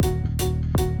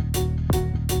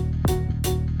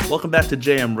Welcome back to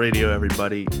JM Radio,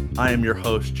 everybody. I am your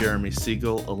host, Jeremy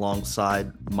Siegel,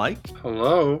 alongside Mike.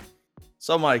 Hello.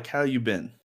 So, Mike, how you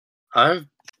been? I've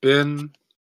been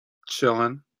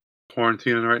chilling,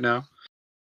 quarantining right now.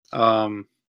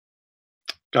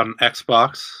 Got an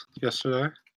Xbox yesterday.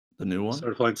 The new one?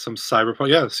 Started playing some Cyberpunk.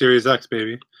 Yeah, Series X,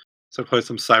 baby. Started playing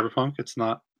some Cyberpunk. It's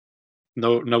not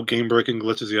no game breaking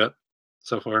glitches yet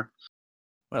so far.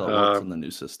 Well, it works on the new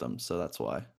system, so that's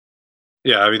why.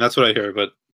 Yeah, I mean that's what I hear,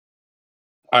 but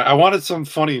I wanted some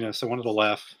funniness. I wanted to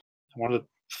laugh. I wanted to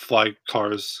fly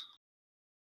cars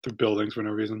through buildings for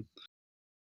no reason.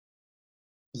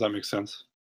 Does that make sense?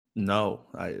 No,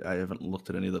 I haven't looked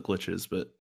at any of the glitches,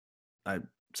 but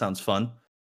sounds fun.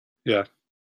 Yeah.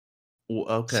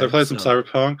 Okay. So I played some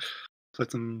Cyberpunk.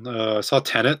 Played some. I saw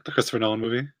Tenet, the Christopher Nolan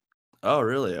movie. Oh,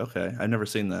 really? Okay, I've never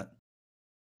seen that.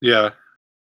 Yeah,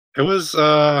 it was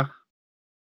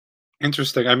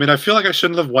interesting. I mean, I feel like I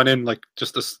shouldn't have went in like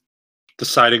just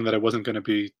deciding that I wasn't going to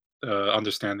be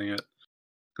understanding it,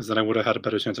 because then I would have had a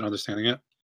better chance of understanding it.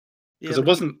 Because it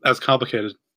wasn't as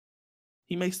complicated.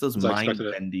 He makes those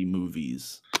mind-bendy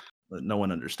movies that no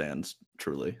one understands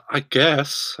truly. I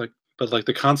guess, but like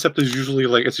the concept is usually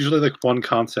it's usually like one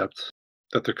concept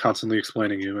that they're constantly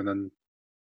explaining you, and then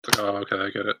it's like, oh, okay, I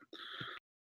get it.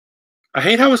 I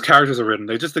hate how his characters are written.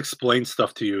 They just explain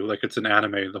stuff to you like it's an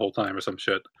anime the whole time or some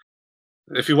shit.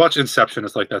 If you watch Inception,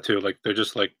 it's like that too. Like they're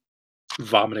just like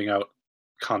vomiting out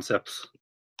concepts.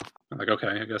 I'm like, okay,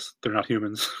 I guess they're not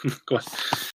humans. Go ahead.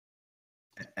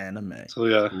 Anime. So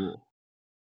yeah. Cool.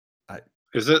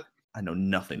 Is it? I know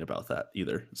nothing about that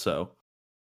either. So.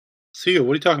 See,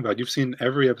 what are you talking about? You've seen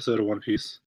every episode of One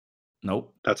Piece.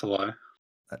 Nope. That's a lie.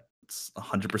 That's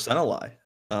 100% a lie.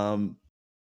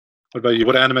 What about you?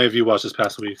 What anime have you watched this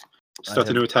past week? Start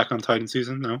the new Attack on Titan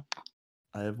season? No?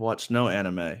 I have watched no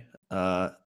anime.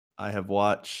 I have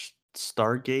watched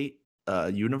Stargate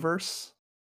Universe.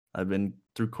 I've been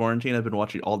through quarantine. I've been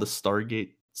watching all the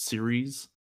Stargate series,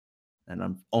 and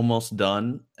I'm almost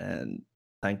done. And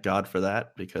thank God for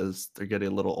that, because they're getting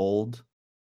a little old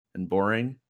and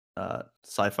boring.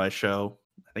 Sci-fi show.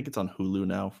 I think it's on Hulu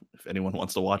now. If anyone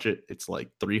wants to watch it, it's like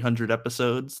 300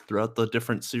 episodes throughout the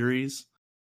different series.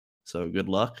 So good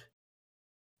luck.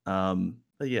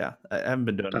 But yeah, I haven't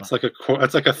been doing. That's much.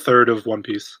 That's like a third of One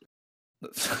Piece.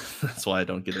 That's why I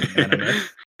don't get into anime.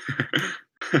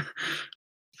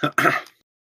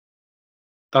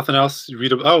 Nothing else? You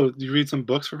read some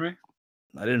books for me?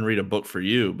 I didn't read a book for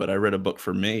you, but I read a book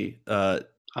for me. I'm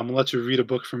gonna let you read a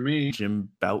book for me. Jim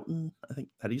Bouton, I think.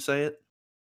 How do you say it?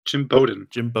 Jim Bowden.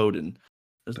 Jim Bowden.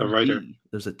 There's the writer. B.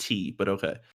 There's a T, but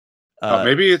okay.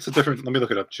 Maybe it's a different. Let me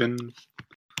look it up. Jim.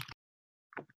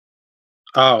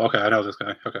 Oh, okay. I know this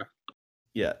guy. Okay.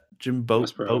 Yeah, Jim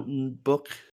Bouton book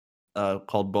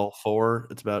called Ball 4.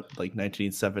 It's about like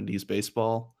 1970s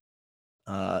baseball.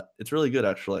 It's really good,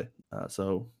 actually.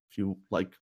 So if you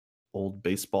like old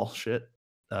baseball shit,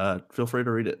 feel free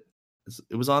to read it.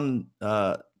 It was on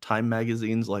Time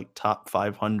Magazine's like top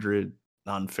 500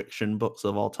 nonfiction books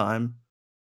of all time.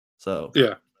 So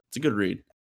yeah, it's a good read.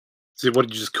 See, what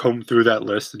did you just comb through that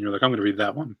list and you're like, I'm going to read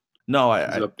that one? No,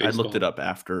 I looked it up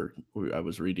after I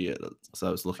was reading it, so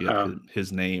I was looking up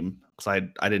his name, because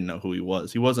I didn't know who he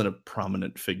was. He wasn't a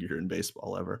prominent figure in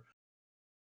baseball ever.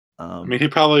 I mean, he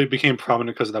probably became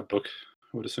prominent because of that book,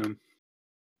 I would assume.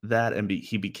 That, and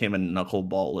he became a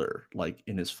knuckleballer like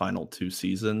in his final 2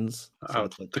 seasons. So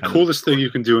it's like the coolest thing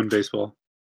you can do in baseball,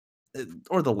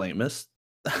 or the lamest,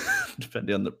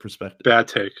 depending on the perspective. Bad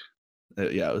take.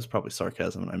 Yeah, it was probably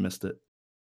sarcasm, and I missed it.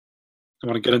 You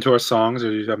want to get into our songs,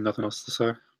 or do you have nothing else to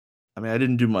say? I mean, I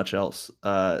didn't do much else.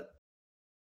 I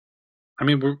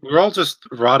mean, we're all just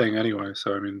rotting anyway,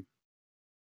 so I mean,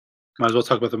 might as well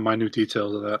talk about the minute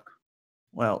details of that.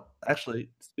 Well,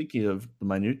 actually, speaking of the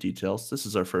minute details, this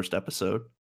is our first episode.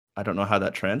 I don't know how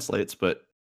that translates, but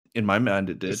in my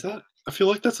mind it did. Is that? I feel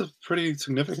like that's a pretty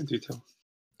significant detail.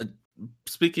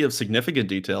 Speaking of significant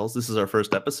details, this is our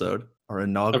first episode, our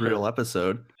inaugural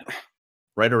episode,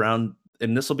 right around,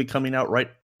 and this will be coming out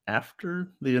right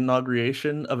after the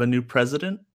inauguration of a new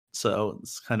president. So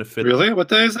it's kind of fitting. Really? What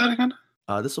day is that again?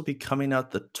 This will be coming out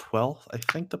the 12th. I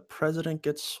think the president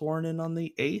gets sworn in on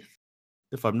the 8th,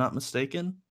 if I'm not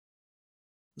mistaken.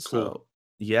 Cool. So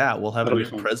yeah, we'll have a new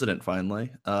president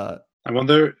finally. I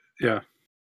wonder. Yeah.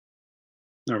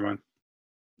 Never mind.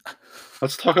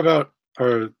 Let's talk about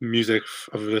our music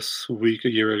of this week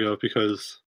a year ago,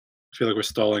 because I feel like we're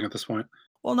stalling at this point.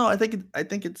 Well, no, I think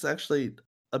it's actually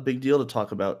a big deal to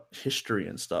talk about history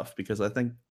and stuff, because I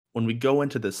think when we go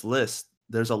into this list,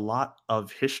 there's a lot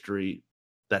of history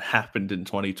that happened in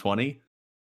 2020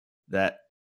 that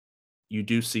you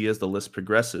do see as the list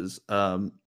progresses.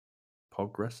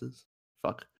 Progresses?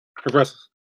 Fuck. Progresses.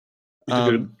 You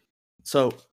did good.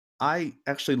 So I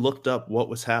actually looked up what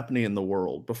was happening in the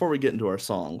world before we get into our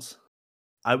songs.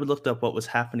 I would looked up what was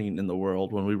happening in the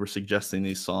world when we were suggesting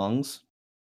these songs,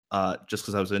 just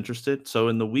because I was interested. So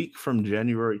in the week from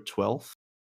January 12th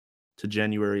to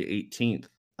January 18th,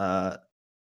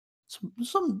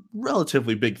 some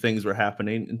relatively big things were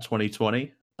happening in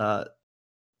 2020.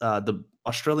 The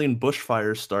Australian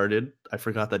bushfires started. I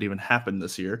forgot that even happened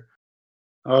this year.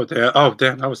 Oh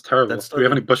damn, that was terrible. Do we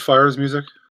have any bushfires music?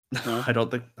 No? I don't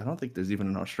think there's even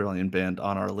an Australian band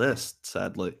on our list,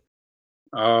 sadly.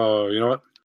 Oh, you know what?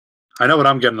 I know what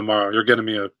I'm getting tomorrow. You're getting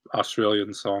me a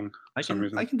Australian song for some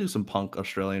reason. I can do some punk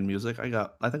Australian music. I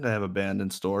think I have a band in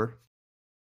store.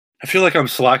 I feel like I'm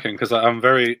slacking because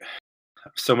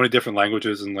so many different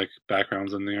languages and like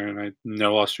backgrounds in there, and I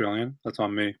know Australian. That's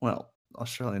on me. Well,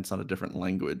 Australian's not a different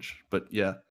language, but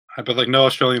yeah. But like no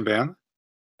Australian band?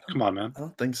 Come on, man. I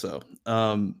don't think so.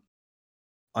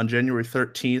 On January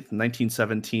 13th,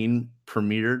 1917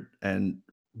 premiered and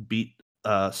beat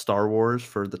Star Wars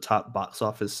for the top box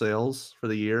office sales for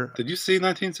the year. Did you see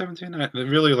 1917? It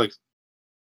really like.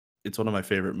 It's one of my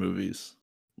favorite movies.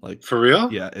 Like for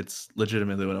real? Yeah, it's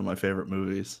legitimately one of my favorite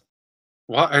movies.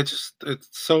 Well,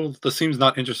 the seems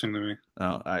not interesting to me.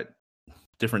 Oh,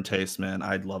 different taste, man.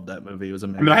 I love that movie. It was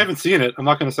amazing. I mean, I haven't seen it. I'm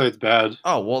not going to say it's bad.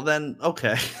 Oh, well then,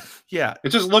 okay. Yeah. It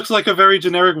just looks like a very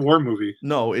generic war movie.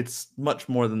 No, it's much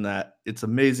more than that. It's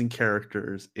amazing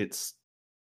characters. It's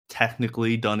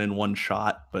technically done in one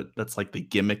shot, but that's like the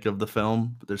gimmick of the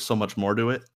film. But there's so much more to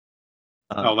it.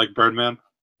 Like Birdman?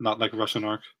 Not like Russian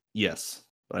Ark? Yes,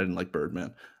 but I didn't like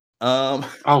Birdman.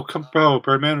 Bro,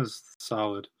 Birdman is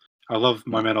solid. I love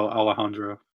my man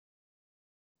Alejandro.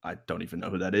 I don't even know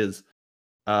who that is.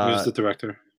 Who's the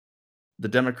director? The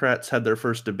Democrats had their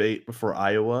first debate before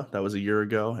Iowa. That was a year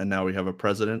ago, and now we have a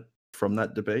president from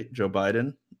that debate, Joe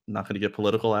Biden. Not going to get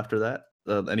political after that,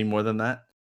 any more than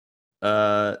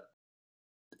that.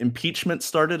 Impeachment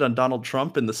started on Donald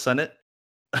Trump in the Senate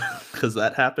because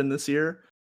that happened this year.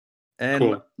 And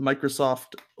cool.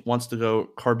 Microsoft wants to go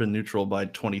carbon neutral by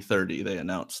 2030, they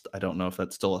announced. I don't know if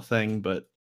that's still a thing, but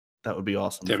that would be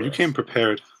awesome. Damn, you came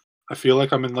prepared. I feel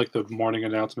like I'm in like the morning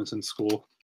announcements in school.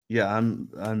 Yeah,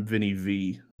 I'm Vinny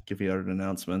V, giving out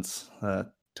announcements,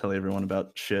 tell everyone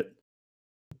about shit.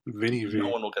 Vinny V. No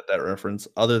one will get that reference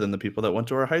other than the people that went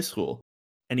to our high school.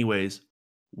 Anyways,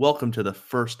 welcome to the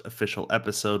first official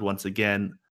episode once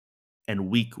again, and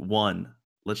week 1.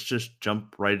 Let's just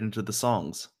jump right into the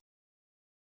songs.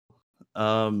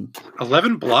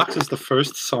 11 Blocks is the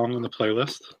first song on the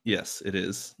playlist? Yes, it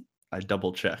is. I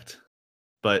double checked.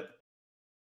 But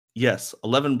yes,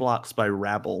 11 Blocks by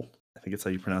Rabble, I think it's how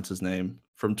you pronounce his name,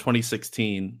 from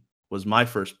 2016 was my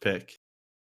first pick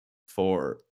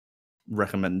for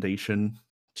recommendation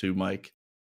to Mike.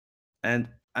 And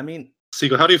I mean,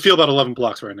 Siegel, how do you feel about 11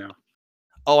 Blocks right now?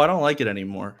 Oh, I don't like it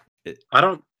anymore. I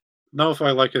don't know if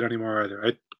I like it anymore either.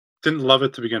 I didn't love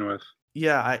it to begin with.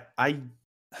 Yeah,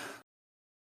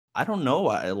 I don't know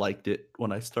why I liked it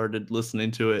when I started listening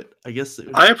to it. I guess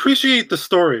I appreciate the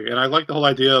story, and I like the whole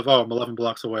idea of I'm 11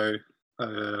 blocks away.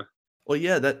 Well,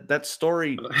 yeah, that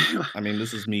story. I mean,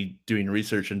 this is me doing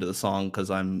research into the song because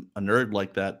I'm a nerd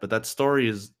like that. But that story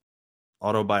is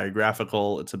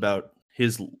autobiographical. It's about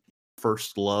his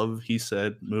first love. He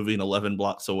said, moving 11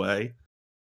 blocks away,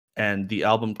 and the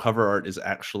album cover art is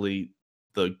actually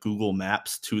the Google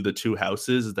Maps to the two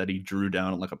houses that he drew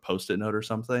down on like a Post-it note or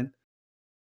something.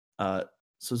 So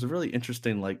it's a really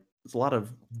interesting, like, there's a lot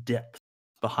of depth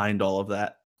behind all of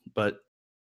that. But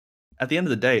at the end of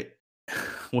the day,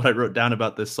 what I wrote down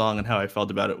about this song and how I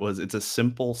felt about it was it's a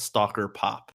simple stalker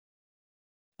pop.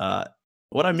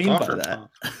 What I mean by that,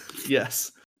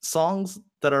 yes, songs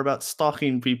that are about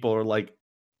stalking people or like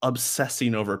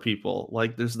obsessing over people.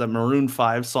 Like there's that Maroon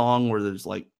 5 song where there's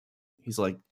like, he's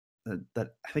like,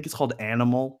 that I think it's called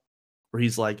Animal, where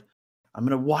he's like, I'm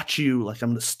going to watch you, like I'm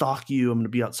going to stalk you, I'm going to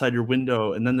be outside your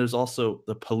window. And then there's also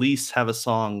the Police have a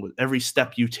song with every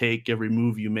step you take, every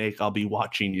move you make, I'll be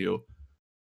watching you.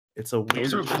 It's a weird,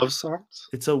 those are love songs.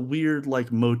 It's a weird like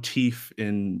motif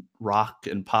in rock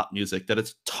and pop music that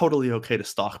it's totally okay to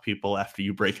stalk people after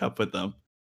you break up with them.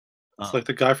 It's like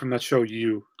the guy from that show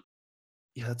You.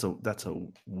 Yeah, that's a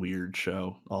weird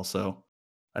show also.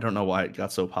 I don't know why it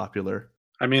got so popular.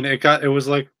 I mean, it was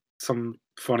like some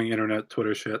funny internet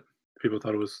Twitter shit. People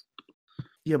thought it was.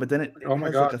 Yeah, but then it has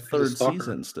like a third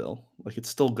season still. Like it's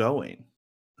still going.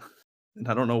 And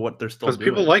I don't know what they're still doing.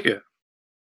 Because people like it.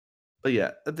 But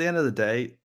yeah, at the end of the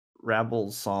day,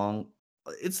 Rabble's song,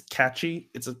 it's catchy.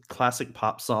 It's a classic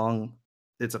pop song.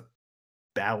 It's a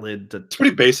ballad. It's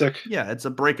pretty basic. Yeah, it's a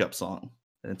breakup song.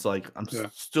 And it's like I'm Yeah.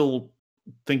 still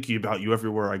thinking about you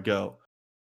everywhere I go.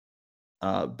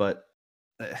 But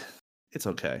it's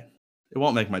okay. It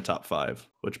won't make my top 5,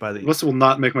 which by the This will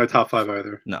not make my top 5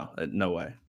 either. no, no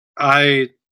way. I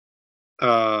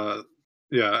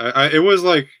it was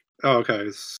like, oh, okay,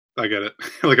 I get it.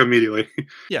 Like immediately.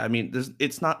 Yeah, I mean,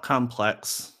 it's not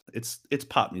complex. It's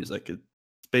pop music. It's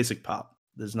basic pop.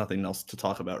 There's nothing else to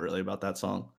talk about really about that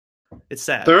song. It's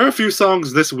sad. There are a few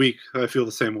songs this week that I feel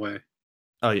the same way.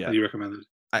 Oh yeah, that you recommended.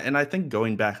 And I think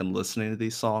going back and listening to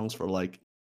these songs for like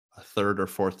a third or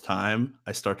fourth time,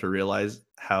 I start to realize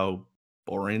how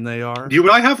boring they are. You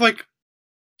and I have like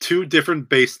 2 different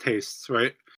bass tastes,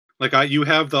 right? Like you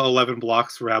have the 11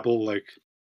 Blocks Rabble, like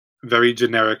very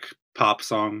generic pop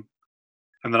song,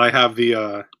 and then I have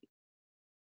the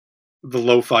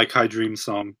lo-fi Kai Dream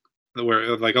song,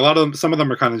 where like a lot of them, some of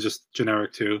them are kind of just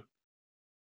generic too.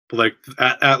 But like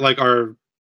at like our,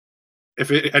 if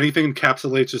anything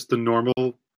encapsulates just the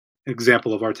normal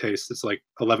example of our taste, it's like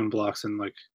 11 Blocks and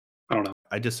like, I don't know.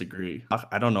 I disagree.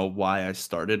 I don't know why I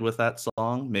started with that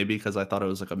song. Maybe because I thought it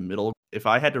was like a middle. If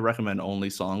I had to recommend only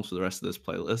songs for the rest of this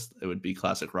playlist, it would be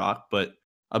classic rock. But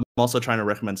I'm also trying to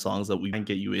recommend songs that we can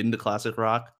get you into classic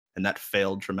rock, and that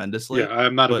failed tremendously. Yeah,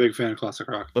 I'm not a big fan of classic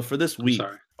rock. But for this week,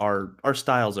 our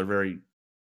styles are very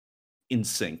in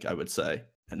sync, I would say.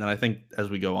 And then I think as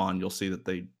we go on, you'll see that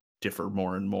they differ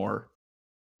more and more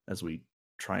as we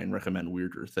try and recommend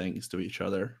weirder things to each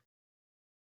other.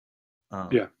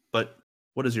 Yeah. But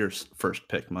what is your first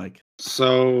pick, Mike?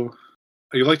 So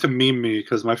you like to meme me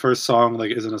because my first song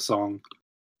like isn't a song.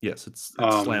 Yes, it's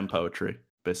slam poetry,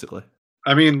 basically.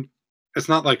 I mean, it's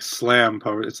not like slam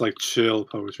poetry. It's like chill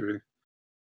poetry.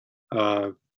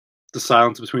 The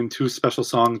Silence Between Two Special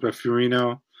Songs by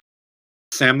Furino,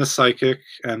 Sam the Psychic,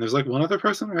 and there's like one other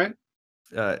person, right?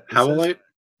 Howlite?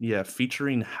 Yeah,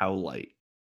 featuring Howlite.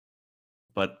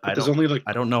 But there's only like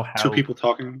I don't know how 2 people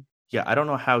talking. Yeah, I don't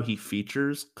know how he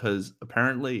features, because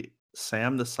apparently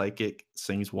Sam the Psychic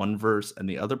sings one verse and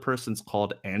the other person's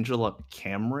called Angela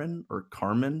Cameron or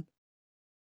Carmen.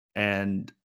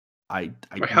 And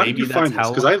How did you find this?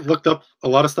 Because I looked up a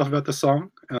lot of stuff about the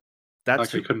song.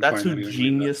 That's who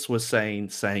Genius was saying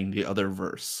the other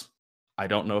verse. I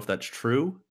don't know if that's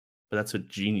true, but that's what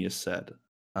Genius said.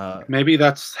 Maybe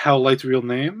that's Howlite's real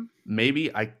name?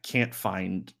 Maybe. I can't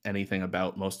find anything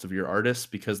about most of your artists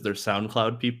because they're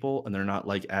SoundCloud people and they're not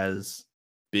like as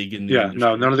big in the industry.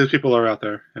 No, none of these people are out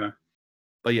there. Yeah.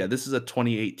 But yeah, this is a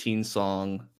 2018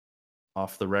 song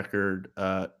off the record,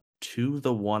 To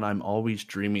the One I'm Always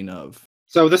Dreaming Of.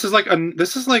 So this is like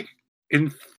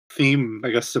in theme,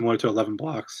 I guess, similar to 11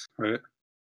 Blocks, right?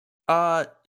 I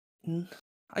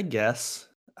guess.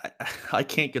 I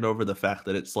can't get over the fact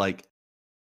that it's like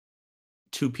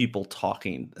 2 people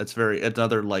talking. That's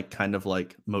another like kind of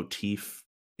like motif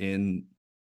in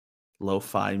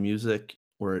lo-fi music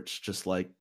where it's just like,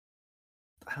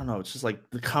 I don't know, it's just like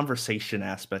the conversation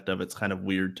aspect of it's kind of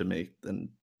weird to me, and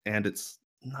it's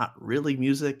not really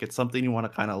music. It's something you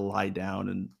want to kind of lie down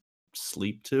and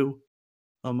sleep to,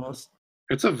 almost.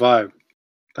 It's a vibe.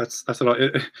 That's what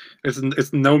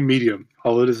it's no medium.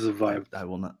 All it is a vibe. I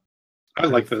will not. I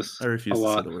like this. I refuse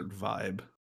to say the word vibe.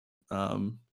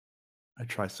 I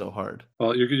try so hard.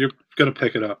 Well, you're gonna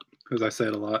pick it up because I say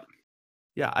it a lot.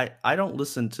 Yeah, I don't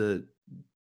listen to.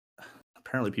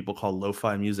 Apparently, people call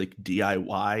lo-fi music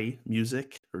DIY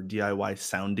music or DIY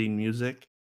sounding music,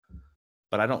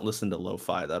 but I don't listen to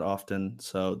lo-fi that often.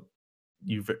 So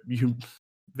you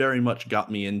very much got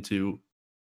me into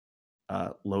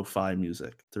lo-fi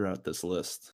music throughout this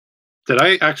list. Did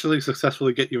I actually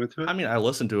successfully get you into it? I mean, I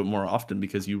listen to it more often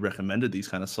because you recommended these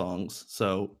kind of songs.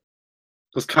 So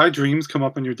does Kai Dreams come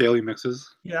up in your daily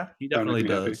mixes? Yeah, he definitely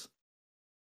does. Happy.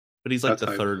 But he's like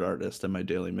the third artist in my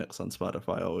daily mix on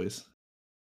Spotify always.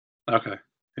 Okay.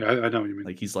 Yeah, I know what you mean.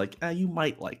 Like he's like, you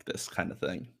might like this kind of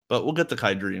thing. But we'll get to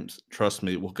Kai Dreams. Trust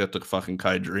me, we'll get to fucking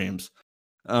Kai Dreams.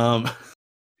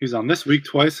 He's on this week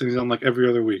twice, and he's on like every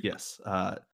other week. Yes.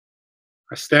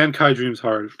 I stand Kai Dreams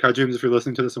hard. Kai Dreams, if you're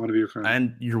listening to this, I want to be your friend.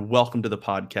 And you're welcome to the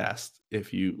podcast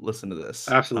if you listen to this.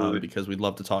 Absolutely. Because we'd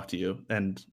love to talk to you.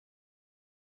 And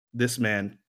this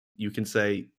man, you can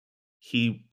say,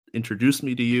 he introduced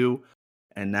me to you,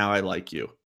 and now I like you.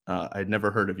 I'd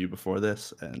never heard of you before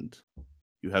this, and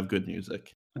you have good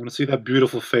music. I want to see that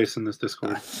beautiful face in this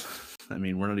Discord. I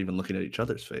mean, we're not even looking at each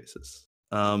other's faces.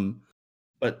 But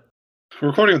we're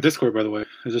recording on Discord, by the way.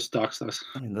 It just doxed us.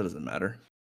 I mean, that doesn't matter.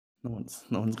 No one's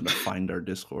gonna find our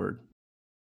Discord.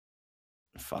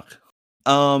 Fuck.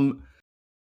 Gonna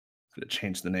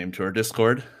change the name to our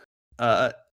Discord.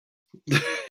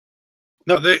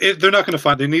 No, they're not going to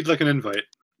find. They need like an invite.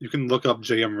 You can look up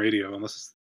JM Radio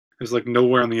unless there's like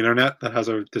nowhere on the internet that has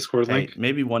a Discord Hey, link.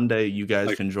 maybe one day you guys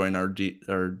Like- can join our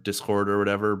Discord or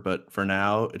whatever, but for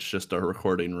now it's just our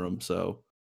recording room, so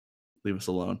leave us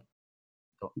alone.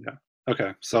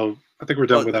 Okay, so I think we're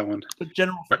done Well, with that one. But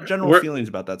general We're- feelings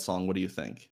about that song, what do you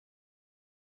think?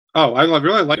 Oh, I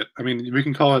really like it. I mean, we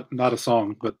can call it not a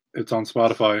song, but it's on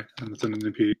Spotify and it's in an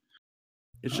EP.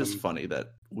 It's just funny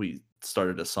that we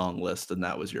started a song list and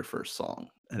that was your first song,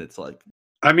 and it's like,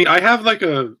 I mean, I have like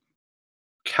a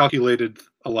calculated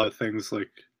a lot of things. Like,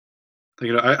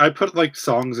 you know, I put like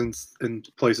songs in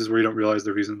places where you don't realize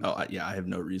the reason. oh yeah, I have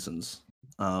no reasons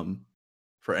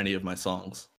for any of my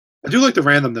songs. I do like the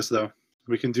randomness though.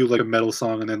 We can do like a metal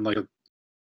song and then like a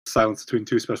silence between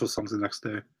two special songs the next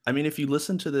day. I mean, if you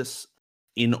listen to this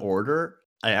in order,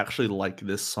 I actually like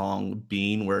this song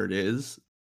being where it is.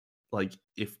 Like,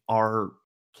 if our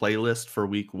playlist for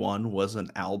week 1 was an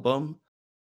album,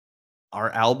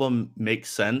 our album makes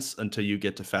sense until you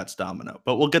get to Fats Domino.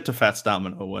 But we'll get to Fats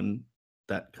Domino when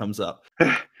that comes up.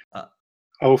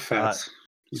 Oh, Fats.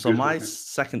 So my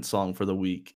second song for the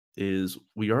week is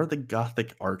We Are the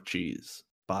Gothic Archies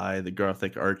by the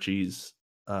Gothic Archies.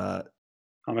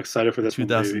 I'm excited for this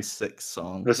 2006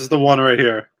 song. This is the one right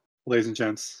here, ladies and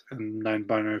gents, and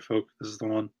non-binary folk. This is the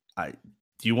one.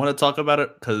 Do you want to talk about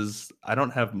it? Because I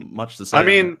don't have much to say. I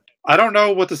mean, I don't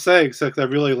know what to say except I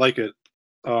really like it.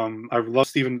 I love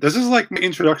Stephen. This is like my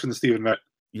introduction to Stephen Merritt.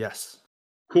 Yes.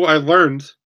 Who I learned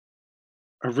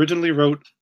originally wrote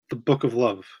the Book of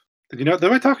Love. Did you know?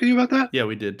 Did I talk to you about that? Yeah,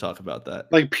 we did talk about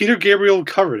that. Like Peter Gabriel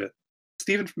covered it.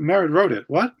 Stephen Merritt wrote it.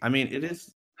 What? I mean, it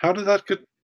is. How did that get?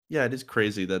 Yeah, it is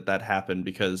crazy that happened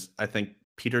because I think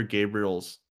Peter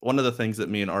Gabriel's one of the things that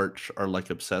me and Arch are like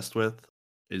obsessed with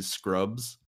is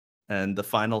Scrubs, and the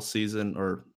final season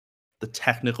or the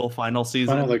technical final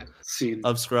season scene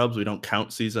of Scrubs. We don't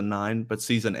count season 9, but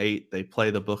season 8 they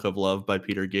play the Book of Love by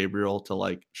Peter Gabriel to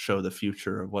like show the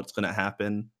future of what's going to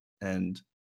happen, and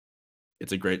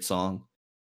it's a great song.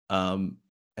 And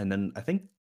then I think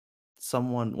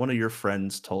one of your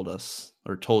friends told us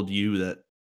or told you that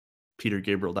Peter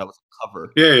Gabriel, that was a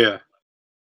cover. Yeah.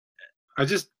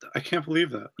 I can't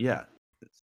believe that. Yeah.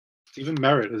 Stephen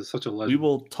Merritt is such a legend. We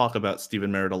will talk about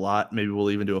Stephen Merritt a lot. Maybe we'll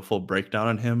even do a full breakdown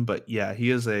on him. But yeah, he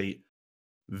is a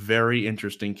very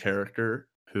interesting character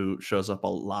who shows up a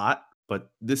lot.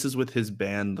 But this is with his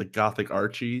band, the Gothic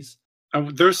Archies.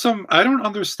 There's some. I don't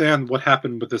understand what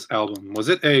happened with this album. Was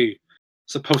it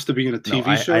supposed to be in a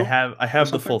TV show? I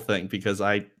have the full thing because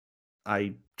I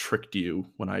tricked you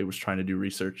when I was trying to do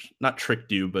research. Not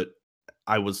tricked you, but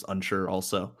I was unsure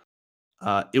also.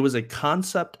 It was a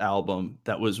concept album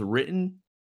that was written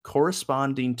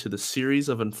corresponding to the series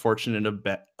of Unfortunate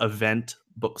Event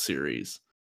book series.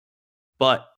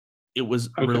 But it was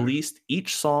released,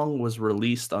 each song was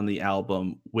released on the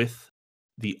album with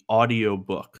the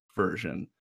audiobook version.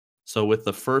 So with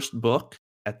the first book,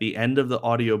 at the end of the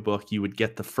audiobook, you would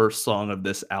get the first song of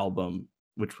this album,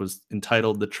 which was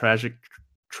entitled The Tragic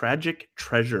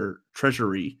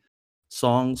Treasury,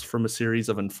 Songs from a Series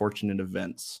of Unfortunate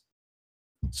Events.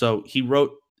 So he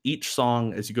wrote each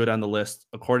song as you go down the list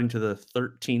according to the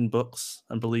 13 books,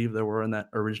 I believe there were in that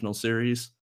original series.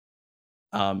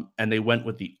 And they went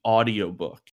with the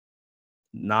audiobook,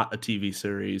 not a TV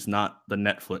series, not the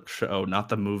Netflix show, not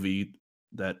the movie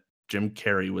that Jim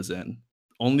Carrey was in,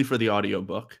 only for the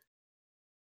audiobook.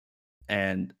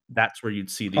 And that's where you'd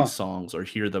see these songs or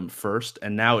hear them first.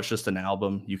 And now it's just an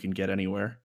album you can get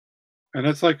anywhere. And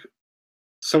it's like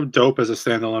so dope as a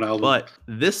standalone album. But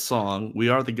this song, We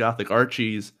Are the Gothic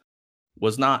Archies,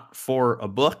 was not for a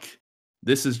book.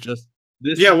 This is just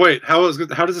this. Yeah, wait. How does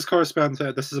this correspond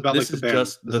to? This is about this like the band. This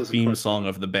is just the theme song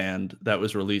of the band that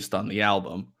was released on the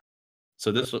album.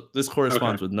 So this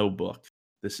corresponds with no book.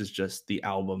 This is just the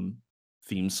album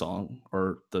theme song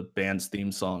or the band's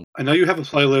theme song. I know you have a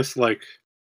playlist like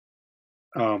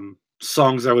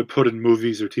songs I would put in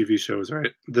movies or TV shows,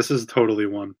 right? This is totally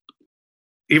one.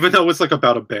 Even though it's like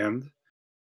about a band,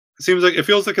 it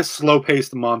feels like a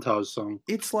slow-paced montage song.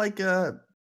 It's like I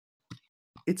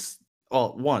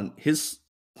don't want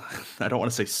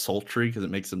to say sultry because it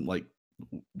makes him like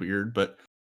weird, but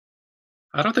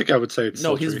I don't think I would say it's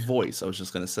sultry. His voice, I was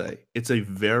just gonna say. It's a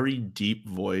very deep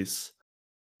voice.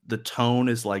 The tone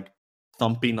is like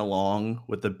thumping along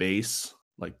with the bass,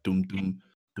 like doom doom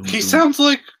doom. He sounds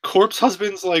like Corpse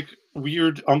Husband's like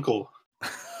weird uncle.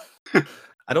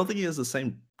 I don't think he has the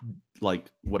same like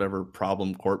whatever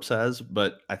problem Corpse has,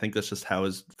 but I think that's just how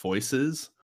his voice is,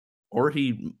 or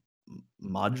he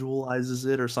modulizes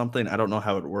it or something. I don't know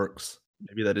how it works.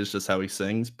 Maybe that is just how he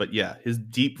sings, but yeah, his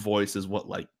deep voice is what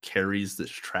like carries this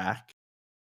track.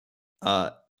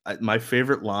 My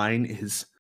favorite line is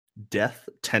 "Death,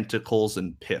 tentacles,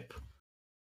 and Pip."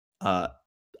 Uh,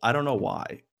 I don't know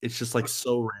why. It's just like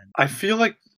so random. I feel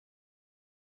like,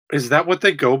 is that what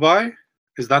they go by?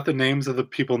 Is that the names of the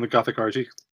people in the Gothic Archie?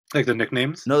 Like the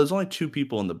nicknames? No, there's only 2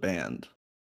 people in the band.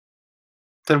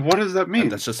 Then what does that mean?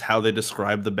 That's just how they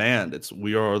describe the band. It's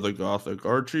 "We are the Gothic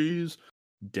Archies,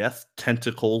 Death,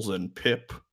 Tentacles, and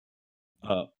Pip."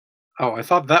 Oh, I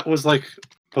thought that was like,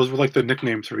 those were like the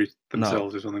nicknames for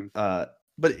themselves or something. But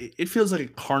it feels like a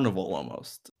carnival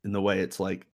almost in the way it's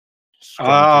like strung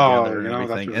Oh, together and that's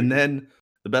everything. really And cool. then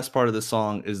the best part of the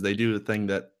song is they do the thing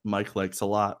that Mike likes a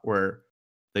lot, where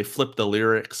they flip the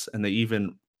lyrics and they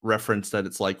even reference that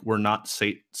it's like we're not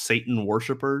Satan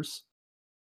worshippers.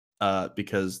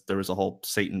 Because there was a whole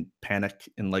Satan panic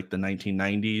in like the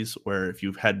 1990s, where if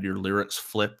you had your lyrics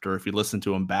flipped or if you listened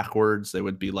to them backwards, they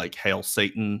would be like "Hail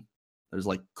Satan." There's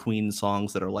like Queen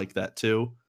songs that are like that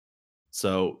too.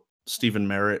 So Stephen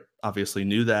Merritt obviously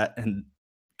knew that and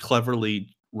cleverly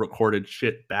recorded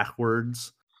shit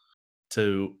backwards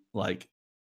to like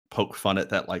poke fun at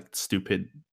that like stupid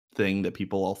thing that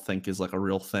people all think is like a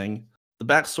real thing. The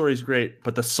backstory is great,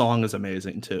 but the song is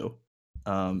amazing too.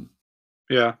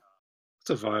 Yeah, it's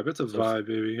a vibe. It's a vibe,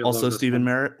 baby. I Also, love this Stephen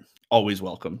one. Merritt, always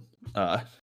welcome.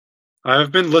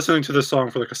 I've been listening to this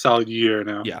song for like a solid year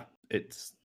now. Yeah,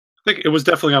 it's. I think it was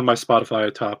definitely on my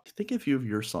Spotify top. I think a few of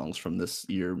your songs from this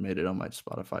year made it on my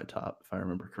Spotify top, if I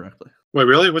remember correctly. Wait,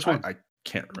 really? Which one? I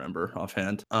can't remember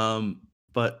offhand.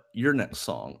 But your next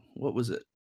song, what was it?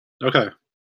 Okay,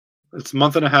 it's a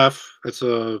month and a half. It's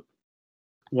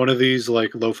one of these like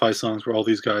lo-fi songs where all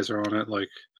these guys are on it. Like,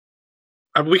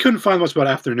 we couldn't find much about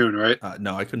Afternoon, right?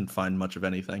 No, I couldn't find much of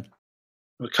anything.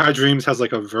 Kai Dreams has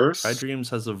like a verse. Kai Dreams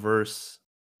has a verse.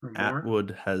 Or more?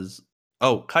 Atwood has.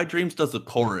 Oh, Kai Dreams does the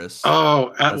chorus.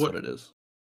 Oh, That's what it is.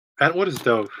 Atwood is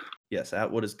dope. Yes,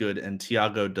 Atwood is good, and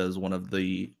Tiago does one of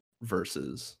the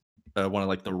verses. One of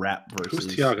like the rap verses.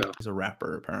 Who's Tiago? He's a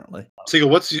rapper, apparently. Siegel,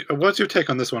 what's your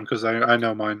take on this one? Because I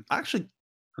know mine. Actually,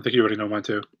 I think you already know mine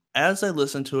too. as I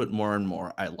listen to it more and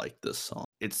more, I like this song.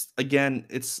 It's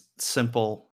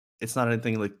simple. It's not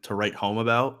anything like to write home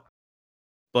about.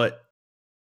 But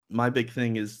my big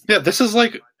thing is, yeah, this is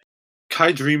like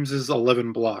Kai Dreams'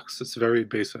 11 blocks. It's very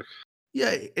basic.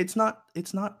 Yeah, it's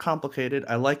not complicated.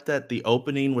 I like that the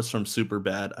opening was from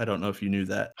Superbad. I don't know if you knew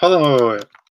that. Hold on, wait.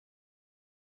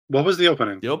 What was the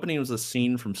opening? The opening was a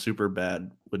scene from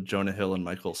Superbad with Jonah Hill and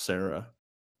Michael Cera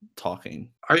talking.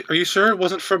 Are you sure it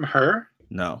wasn't from her?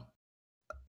 No.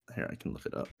 Here, I can look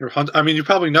it up. I mean, you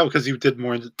probably know because you did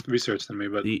more research than me.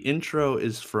 But the intro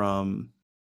is from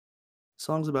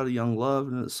Songs About a Young Love,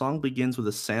 and the song begins with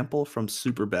a sample from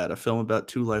Superbad, a film about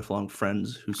 2 lifelong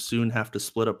friends who soon have to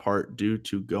split apart due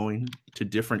to going to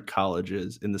different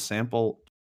colleges. In the sample,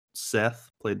 Seth,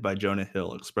 played by Jonah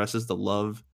Hill, expresses the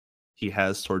love he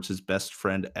has towards his best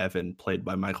friend Evan, played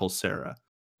by Michael Cera.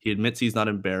 He admits he's not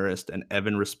embarrassed, and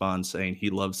Evan responds saying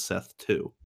he loves Seth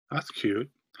too. That's cute.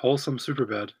 Wholesome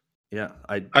Superbad. Yeah,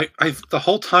 I the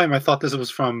whole time I thought this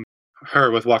was from Her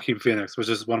with Joaquin Phoenix, which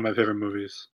is one of my favorite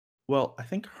movies. Well, I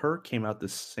think Her came out the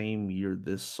same year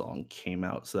this song came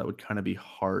out, so that would kind of be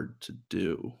hard to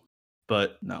do.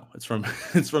 But no, it's from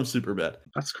Superbad.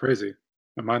 That's crazy.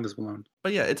 My mind is blown.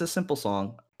 But yeah, it's a simple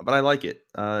song, but I like it.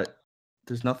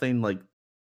 There's nothing like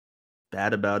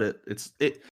bad about it.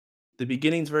 The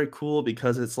beginning's very cool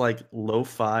because it's like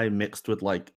lo-fi mixed with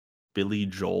like Billy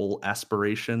Joel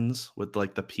aspirations with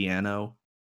like the piano,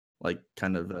 like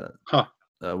kind of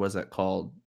what's that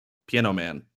called? Piano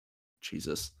Man.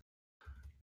 Jesus.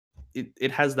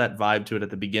 It has that vibe to it at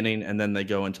the beginning, and then they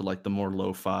go into like the more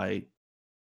lo-fi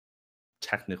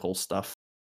technical stuff.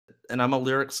 And I'm a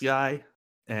lyrics guy,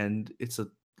 and it's a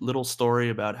little story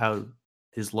about how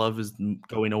his love is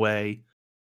going away,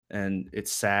 and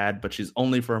it's sad, but she's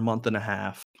only for a month and a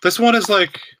half. This one is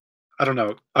like, I don't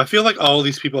know. I feel like all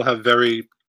these people have very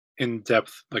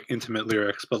in-depth, like intimate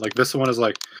lyrics, but like this one is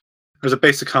like, there's a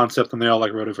basic concept, and they all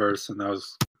like wrote a verse, and that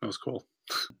was cool.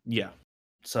 Yeah.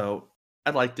 So I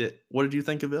liked it. What did you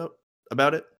think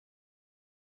about it?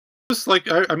 Just like,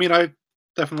 I mean, I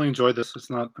definitely enjoyed this. It's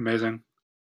not amazing.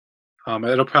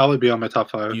 It'll probably be on my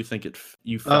top 5. Do you think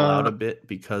you fell out a bit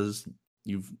because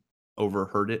you've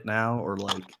overheard it now, or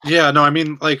like? Yeah, no, I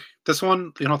mean, like this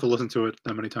one, you don't have to listen to it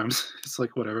that many times. It's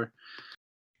like whatever.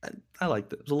 I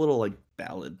liked it. It was a little like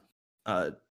ballad. I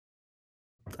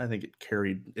think it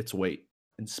carried its weight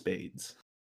in spades.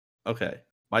 Okay.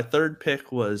 My third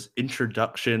pick was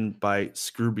Introduction by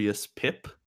Scroobius Pip.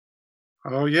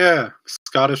 Oh yeah,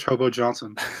 Scottish Hobo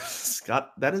Johnson.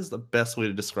 Scott, that is the best way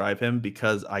to describe him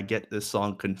because I get this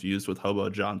song confused with Hobo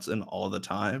Johnson all the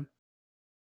time.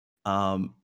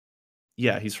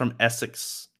 Yeah, he's from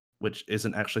Essex, which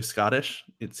isn't actually Scottish.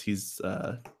 He's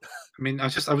I mean, I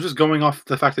was just going off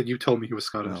the fact that you told me he was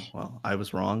Scottish. no, well, I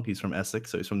was wrong. He's from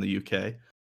Essex, so he's from the UK.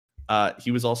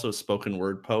 He was also a spoken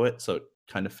word poet, so it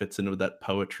kind of fits into that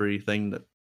poetry thing that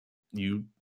you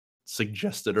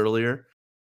suggested earlier.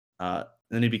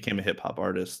 Then he became a hip hop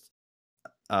artist.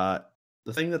 The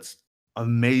thing that's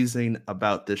amazing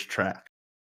about this track,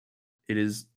 it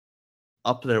is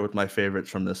up there with my favorites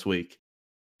from this week.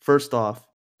 First off,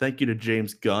 thank you to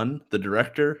James Gunn, the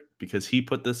director, because he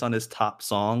put this on his top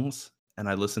songs, and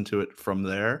I listened to it from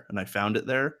there, and I found it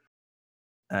there.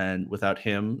 And without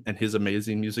him and his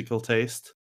amazing musical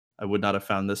taste, I would not have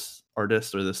found this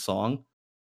artist or this song.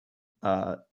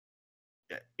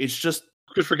 It's just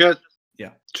Who could forget?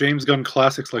 Yeah. James Gunn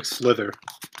classics like Slither.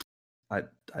 I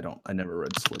never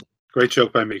read Slither. Great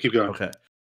joke by me. Keep going. Okay.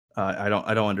 I don't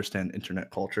understand internet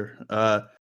culture.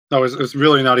 No, it's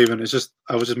really not even. It's just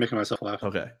I was just making myself laugh.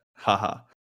 Okay. Haha.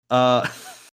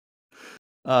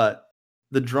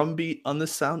 The drum beat on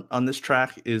this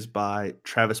track is by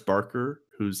Travis Barker,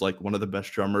 who's like one of the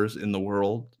best drummers in the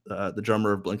world. The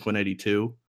drummer of Blink-182,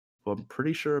 who I'm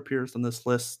pretty sure appears on this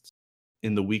list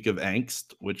in the week of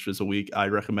Angst, which was a week I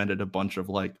recommended a bunch of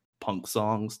like punk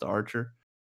songs to Archer.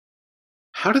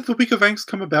 How did the Week of Angst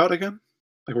come about again?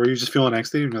 Like, were you just feeling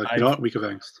angsty? And you're like, you know what, Week of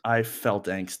Angst. I felt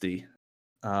angsty.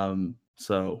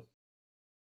 So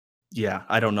yeah,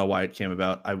 I don't know why it came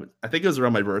about. I think it was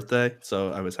around my birthday,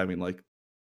 so I was having like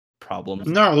problems.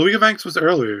 No, the Week of Angst was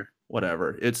earlier.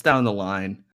 Whatever. It's down the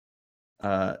line.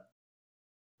 I'm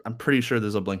pretty sure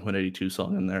there's a Blink-182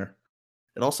 song in there.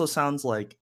 It also sounds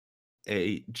like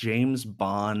a James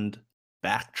Bond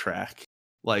backtrack,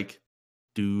 like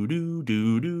do do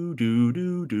do do do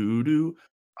do do do.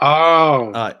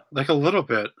 Oh, like a little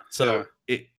bit. So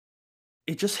yeah.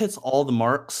 It just hits all the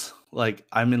marks. Like,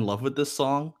 I'm in love with this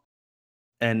song,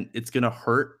 and it's gonna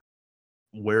hurt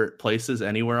where it places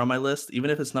anywhere on my list, even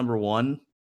if it's number one.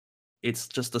 It's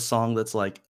just a song that's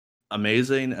like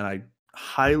amazing, and I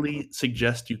highly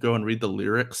suggest you go and read the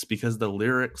lyrics, because the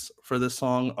lyrics for this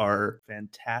song are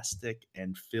fantastic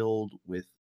and filled with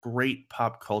great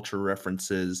pop culture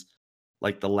references,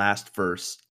 like the last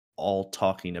verse, all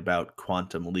talking about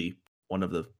Quantum Leap, one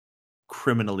of the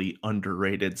criminally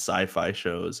underrated sci-fi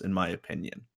shows, in my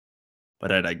opinion.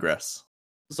 But I digress.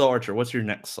 So, Archer, what's your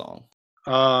next song?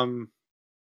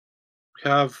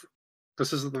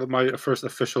 This is my first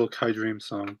official Kai Dream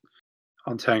song,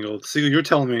 Untangled. See, you're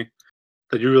telling me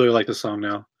that you really like this song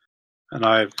now, and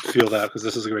I feel that because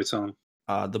this is a great song.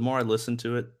 The more I listen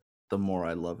to it, the more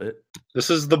I love it. This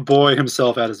is the boy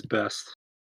himself at his best.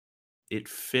 It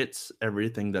fits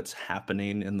everything that's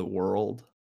happening in the world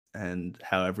and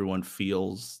how everyone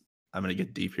feels. I'm going to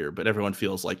get deep here, but everyone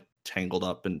feels like tangled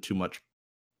up in too much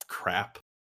crap.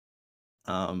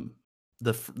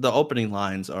 The opening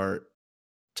lines are,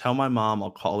 "Tell my mom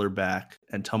I'll call her back,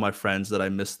 and tell my friends that I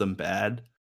miss them bad."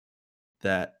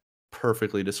 That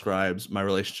perfectly describes my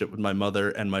relationship with my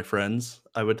mother and my friends,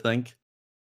 I would think,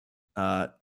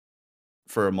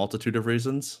 for a multitude of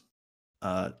reasons.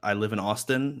 I live in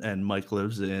Austin, and Mike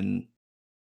lives in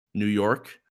New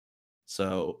York,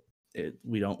 so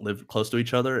we don't live close to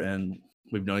each other, and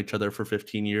we've known each other for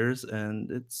 15 years,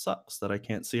 and it sucks that I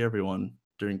can't see everyone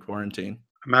during quarantine.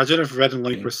 Imagine if Red and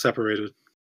Link were separated.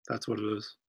 That's what it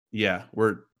is. Yeah,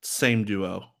 we're same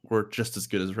duo. We're just as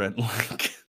good as Red and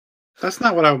Link. That's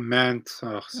not what I meant.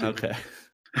 Oh, okay.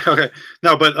 Okay.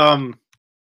 No, but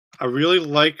I really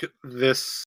like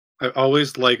this. I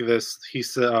always like this. He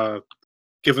said,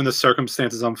 "Given the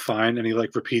circumstances, I'm fine," and he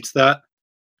like repeats that.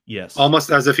 Yes. Almost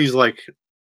as if he's like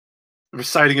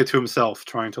reciting it to himself,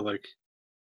 trying to like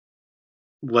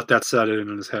let that set in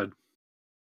his head.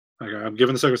 Like, I'm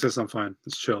given the circumstances, I'm fine.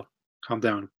 Let's chill. Calm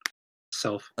down.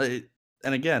 Self.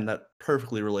 And again, that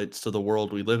perfectly relates to the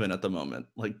world we live in at the moment.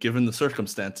 Like, given the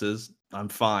circumstances, I'm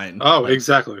fine. Oh, like,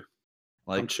 exactly.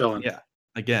 Like, I'm chilling. Yeah.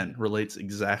 Again, relates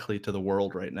exactly to the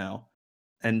world right now.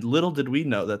 And little did we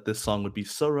know that this song would be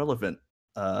so relevant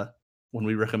when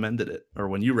we recommended it, or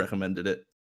when you recommended it.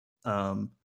 But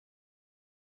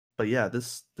yeah,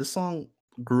 this song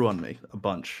grew on me a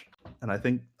bunch. And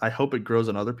I hope it grows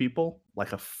on other people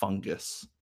like a fungus.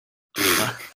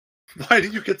 Why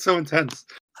did you get so intense?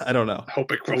 I don't know. I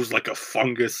hope it grows like a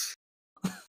fungus.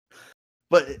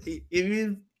 But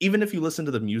even if you listen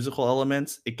to the musical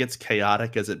elements, it gets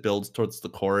chaotic as it builds towards the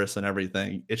chorus and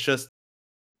everything. It's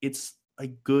a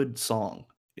good song.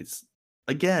 It's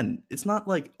again, it's not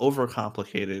like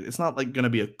overcomplicated. It's not like going to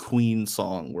be a Queen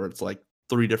song where it's like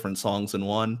 3 different songs in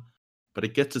one, but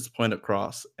it gets its point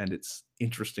across and it's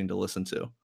interesting to listen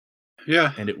to.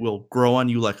 Yeah. And it will grow on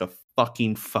you like a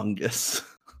fucking fungus.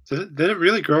 Did it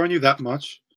really grow on you that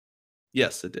much?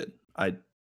 Yes, it did.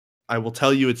 I will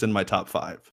tell you it's in my top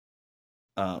 5.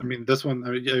 I mean, this one,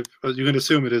 you can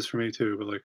assume it is for me too, but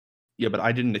like, yeah, but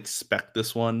I didn't expect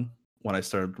this one when I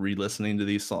started re-listening to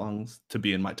these songs to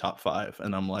be in my top 5,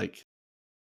 and I'm like,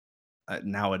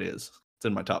 now it is. It's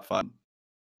in my top 5.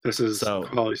 this is So-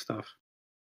 quality stuff.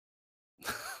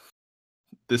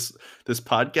 This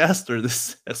podcast or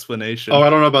this explanation? Oh, I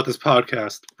don't know about this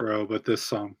podcast, bro, but this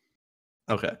song.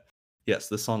 Okay. Yes,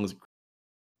 this song is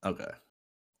okay.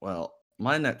 Well,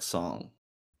 my next song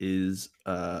is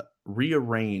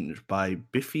Rearrange by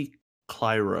Biffy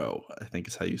Clyro, I think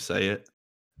is how you say it,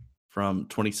 from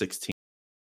 2016.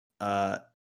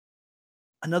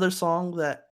 Another song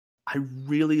that I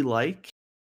really like,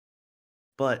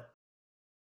 but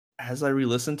as I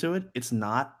re-listen to it, it's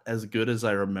not as good as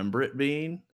I remember it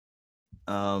being.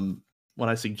 When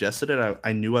I suggested it,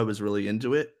 I knew I was really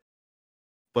into it,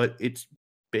 but it's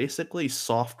basically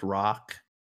soft rock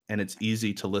and it's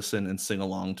easy to listen and sing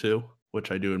along to,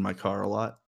 which I do in my car a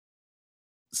lot.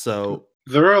 So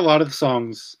There are a lot of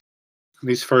songs in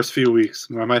these first few weeks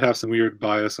where I might have some weird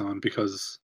bias on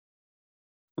because,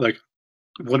 like,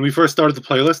 when we first started the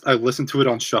playlist, I listened to it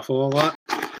on shuffle a lot.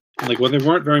 And, like, when there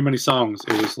weren't very many songs,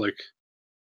 it was like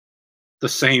the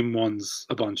same ones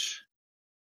a bunch.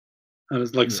 And it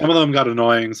was like some of them got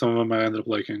annoying, some of them I ended up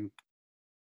liking.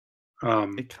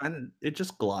 It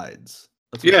just glides.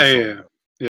 That's Yeah, the song yeah. about.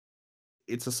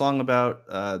 It's a song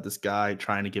about this guy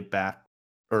trying to get back,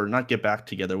 or not get back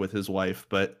together with his wife,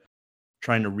 but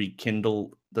trying to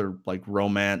rekindle their like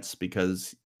romance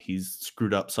because he's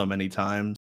screwed up so many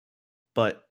times.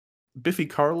 But Biffy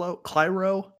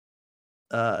Clyro,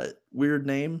 weird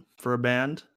name for a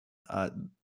band.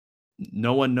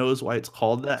 No one knows why it's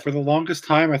called that. For the longest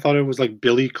time, I thought it was like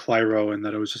Billy Clyro and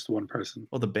that it was just one person.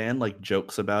 Well, the band like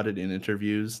jokes about it in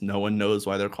interviews. No one knows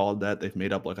why they're called that. They've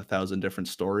made up like 1,000 different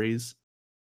stories.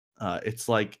 It's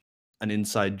like an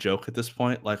inside joke at this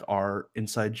point, like our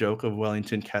inside joke of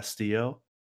Wellington Castillo.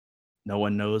 No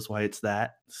one knows why it's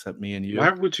that except me and you.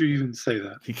 Why would you even say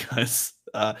that? Because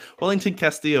Wellington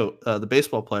Castillo, the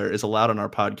baseball player, is allowed on our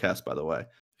podcast, by the way.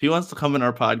 If he wants to come in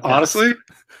our podcast. Honestly,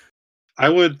 I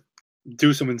would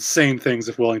do some insane things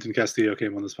if Wellington Castillo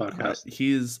came on this podcast.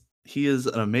 He is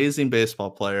an amazing baseball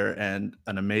player and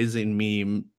an amazing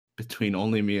meme between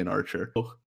only me and Archer.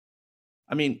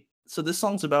 I mean, so this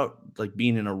song's about like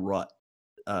being in a rut.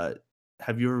 How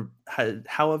have you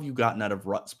gotten out of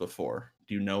ruts before?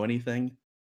 Do you know anything?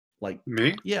 Like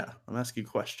me? Yeah, I'm asking a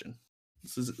question.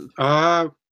 This is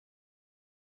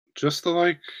just to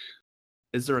like.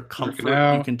 Is there a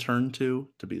comfort you can turn to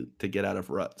get out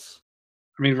of ruts?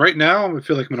 I mean, right now I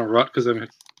feel like I'm in a rut because I'm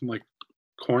like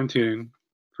quarantining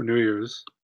for New Year's.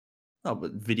 Oh,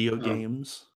 but video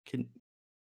games can.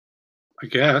 I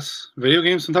guess video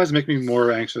games sometimes make me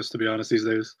more anxious, to be honest, these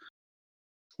days.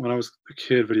 When I was a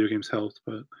kid, video games helped,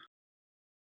 but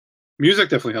music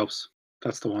definitely helps.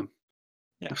 That's the one.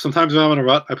 Yeah. Sometimes when I'm in a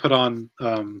rut, I put on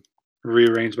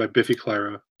Rearranged by Biffy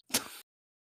Clyro.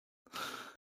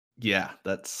 Yeah,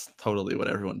 that's totally what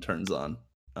everyone turns on.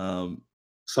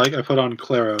 Psych, I put on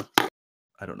Claro.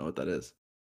 I don't know what that is.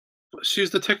 She's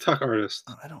the TikTok artist.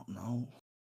 I don't know.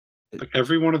 Like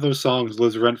every one of those songs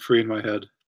lives rent-free in my head.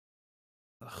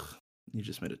 Ugh, you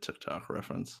just made a TikTok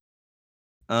reference.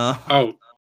 Oh,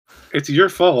 it's your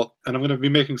fault, and I'm going to be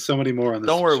making so many more on this.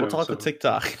 Don't worry, show, we'll talk to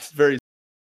TikTok. It's very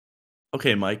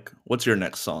okay, Mike. What's your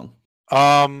next song?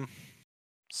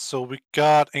 So we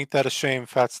got "Ain't That a Shame,"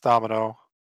 Fats Domino.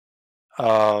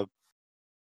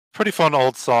 Pretty fun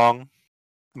old song.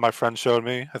 My friend showed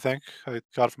me. I think I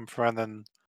got it from a friend, and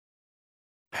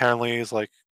apparently is like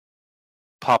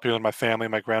popular in my family.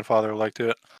 My grandfather liked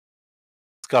it.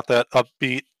 It's got that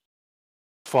upbeat,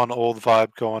 fun old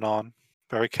vibe going on.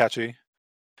 Very catchy.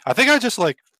 I think I just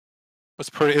like was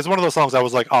pretty. It's one of those songs I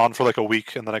was like on for like a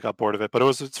week, and then I got bored of it. But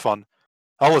it's fun.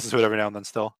 I'll listen to it every now and then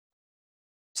still.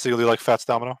 So you like Fats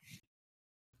Domino?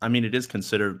 I mean, it is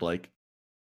considered like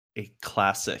a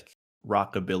classic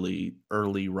rockabilly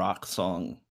early rock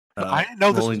song. I didn't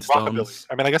know this Rolling was rockabilly. Stones.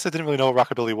 I mean, I guess I didn't really know what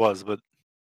rockabilly was, but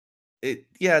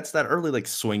it's that early like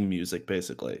swing music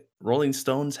basically. Rolling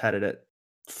Stones had it at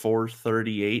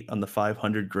 438 on the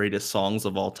 500 greatest songs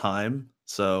of all time.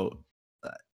 So,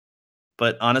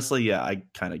 but honestly, yeah, I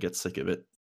kind of get sick of it.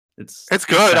 It's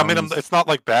good. I mean, it's not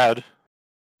like bad.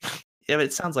 Yeah, but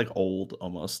it sounds like old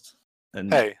almost.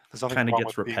 and Hey, there's nothing kind of wrong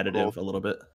gets with being repetitive old. a little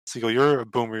bit. Seagull, you're a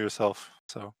boomer yourself,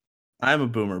 so I'm a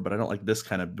boomer, but I don't like this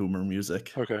kind of boomer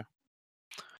music. okay.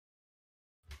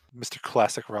 Mr.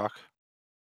 Classic Rock.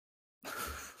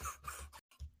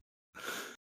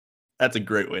 That's a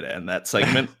great way to end that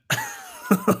segment.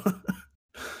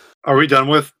 Are we done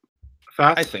with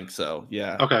Fats? I think so.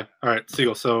 Yeah. Okay. All right,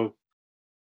 Seagull. So,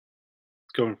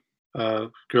 go.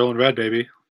 Girl in Red, baby.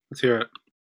 Let's hear it.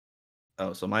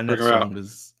 Oh, so my Bring next her song out.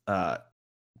 is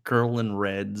Girl in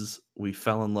Red's We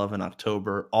Fell in Love in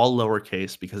October, all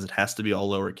lowercase because it has to be all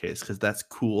lowercase because that's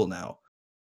cool now.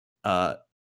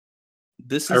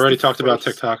 This is I already the talked about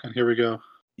first- TikTok, and here we go.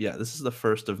 Yeah, this is the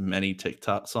first of many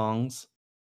TikTok songs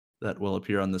that will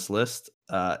appear on this list.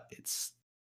 I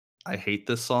hate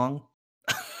this song.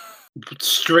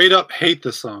 Straight up hate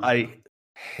this song. I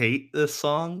hate this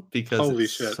song because Holy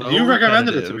it's shit! so You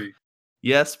recommended it to repetitive. me.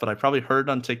 Yes, but I probably heard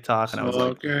it on TikTok and I was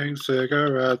like, Smoking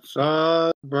cigarettes.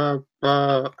 Blah,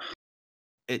 blah.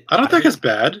 it, I don't think didn't- it's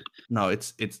bad. No,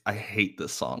 it's. I hate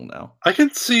this song now. I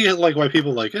can see it, like why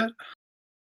people like it.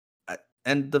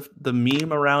 And the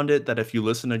meme around it that if you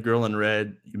listen to Girl in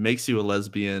Red, it makes you a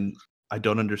lesbian. I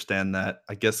don't understand that.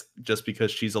 I guess just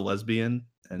because she's a lesbian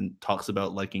and talks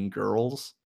about liking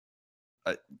girls,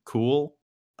 cool.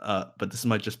 But this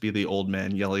might just be the old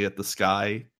man yelling at the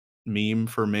sky meme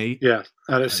for me. Yeah,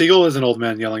 Seagull is an old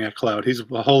man yelling at Cloud. He's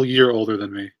a whole year older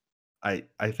than me. I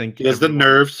think He has the everyone-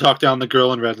 nerve to talk down the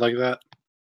Girl in Red like that.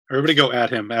 Everybody go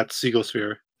at him at Seagull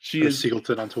Sphere. She Or is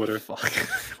Seagleton on Twitter. Fuck.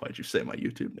 Why'd you say my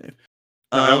YouTube name?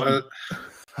 No,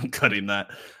 I'm cutting that.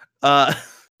 at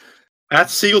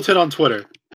Seagleton on Twitter.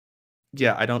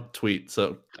 Yeah, I don't tweet,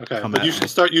 so Okay, Come but at you me. should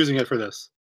start using it for this.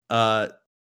 I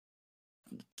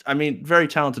mean, very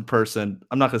talented person.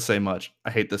 I'm not gonna say much.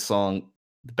 I hate this song.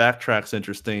 The backtrack's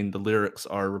interesting. The lyrics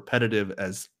are repetitive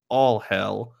as all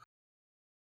hell.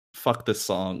 Fuck this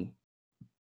song.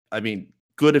 I mean,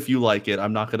 good if you like it.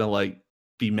 I'm not gonna like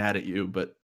be mad at you,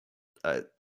 but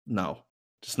no,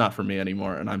 just not for me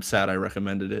anymore. And I'm sad I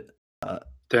recommended it.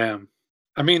 Damn.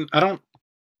 I mean, I don't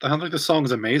think the song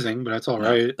is amazing, but that's all No,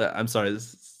 right. I'm sorry.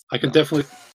 I can no. definitely.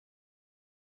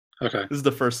 Okay. This is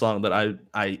the first song that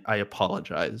I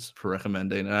apologize for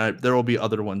recommending, and there will be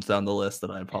other ones down the list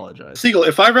that I apologize. Seagull,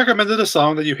 if I recommended a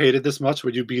song that you hated this much,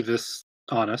 would you be this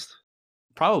honest?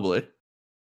 Probably.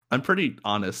 I'm pretty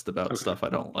honest about Okay. stuff I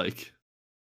don't like.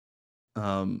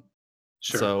 Sure.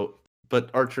 So,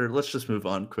 but Archer, let's just move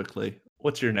on quickly.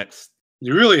 What's your next?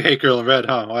 You really hate Girl in Red,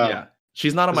 huh? Wow. Yeah,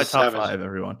 she's not on my This is top savage. 5.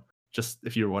 Everyone, just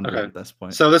if you're wondering Okay. at this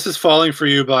point. So this is "Falling for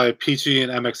You" by Peachy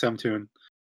and MXM Tune.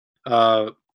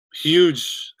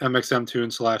 Huge MXM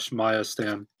Tune / Maya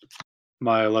stan.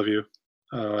 Maya, love you.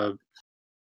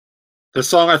 This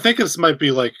song, I think this might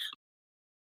be like,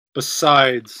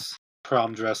 besides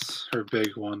Prom Dress, her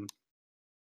big one.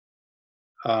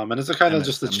 And it's a kind of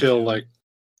just a MXM chill, Tune. like,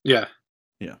 yeah.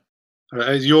 Yeah.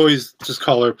 You always just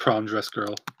call her Prom Dress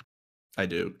Girl. I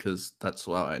do because that's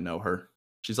how I know her.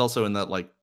 She's also in that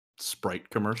like Sprite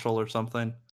commercial or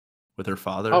something with her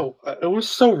father. Oh, it was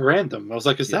so random. I was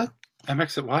like, is Yeah. that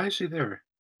MX? Why is she there?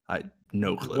 I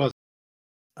no It clue. was.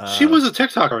 She Uh, was a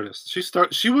TikTok artist.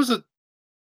 She was a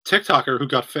TikToker who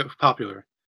got popular.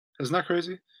 Isn't that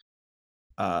crazy?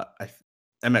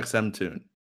 MXM Tune.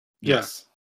 Yeah. Yes.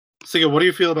 Siga, what do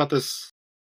you feel about these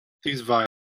vibes?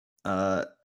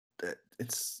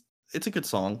 It's a good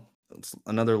song. It's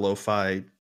another lo-fi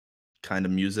kind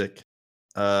of music.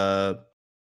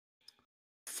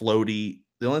 Floaty.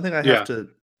 The only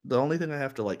thing I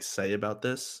have to like say about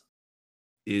this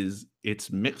is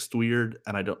it's mixed weird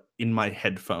and I don't in my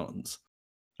headphones.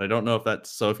 I don't know if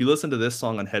that's so if you listen to this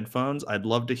song on headphones, I'd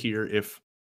love to hear if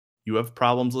you have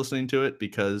problems listening to it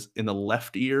because in the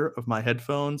left ear of my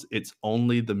headphones, it's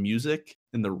only the music.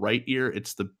 In the right ear,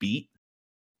 it's the beat.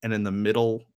 And in the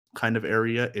middle kind of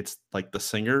area, it's like the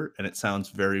singer, and it sounds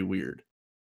very weird.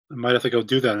 I might have to go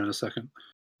do that in a second.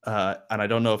 And I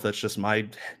don't know if that's just my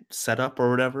setup or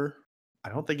whatever. I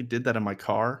don't think it did that in my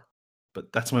car,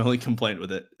 but that's my only complaint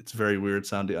with it. It's very weird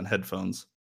sounding on headphones.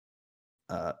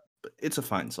 But it's a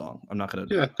fine song. I'm not gonna.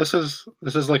 Yeah, this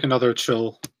is like another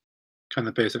chill kind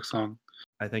of basic song.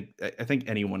 I think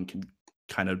anyone can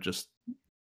kind of just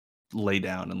lay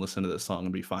down and listen to this song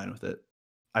and be fine with it.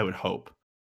 I would hope.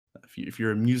 If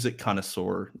you're a music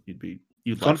connoisseur, you'd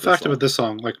Fun like fact this about this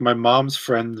song: like my mom's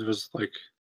friend was like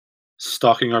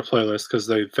stalking our playlist because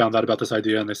they found out about this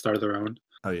idea and they started their own.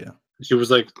 Oh yeah. She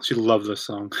was like, she loved this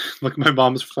song. Like my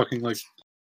mom's fucking like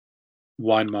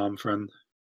wine mom friend.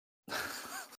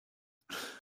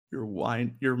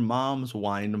 Your mom's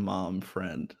wine mom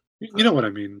friend. You know what I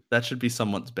mean? That should be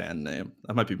someone's band name.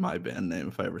 That might be my band name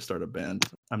if I ever start a band.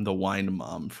 I'm the wine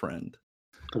mom friend.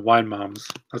 The Wine Moms.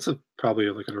 That's probably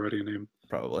like an already name.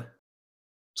 Probably.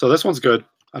 So this one's good.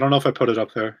 I don't know if I put it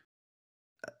up there.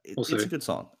 We'll It's see. a good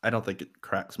song. I don't think it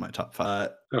cracks my top 5.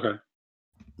 Okay.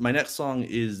 My next song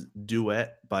is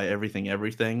Duet by Everything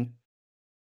Everything.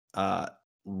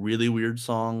 Really weird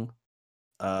song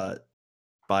by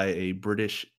a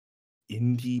British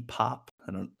indie pop.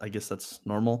 I guess that's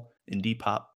normal. Indie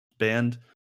pop band.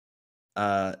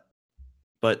 But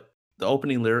the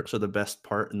opening lyrics are the best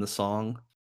part in the song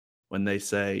when they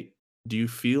say, "Do you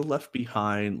feel left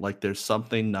behind, like there's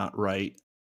something not right?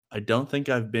 I don't think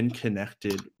I've been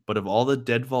connected, but of all the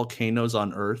dead volcanoes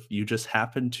on Earth, you just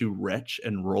happen to retch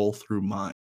and roll through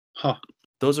mine." Huh.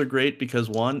 Those are great because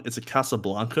one, it's a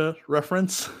Casablanca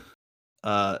reference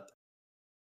to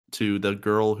the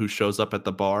girl who shows up at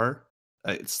the bar.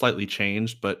 It's slightly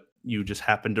changed, but you just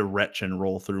happen to retch and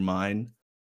roll through mine.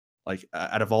 Like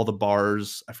out of all the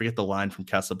bars, I forget the line from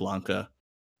Casablanca,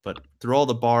 but through all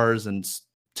the bars and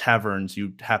taverns,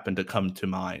 you happen to come to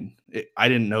mine. I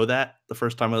didn't know that the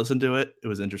first time I listened to it. It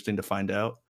was interesting to find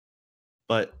out.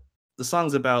 But the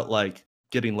song's about like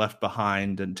getting left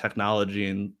behind and technology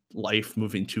and life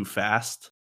moving too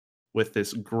fast with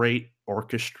this great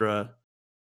orchestra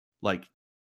like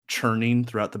churning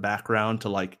throughout the background to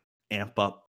like amp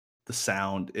up the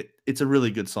sound. It's a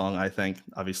really good song, I think.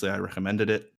 Obviously I recommended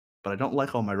it, but I don't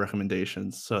like all my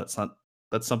recommendations, so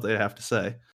that's something I have to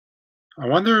say. I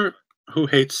wonder who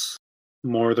hates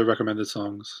more of the recommended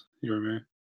songs, you or me?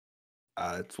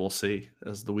 We'll see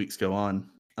as the weeks go on.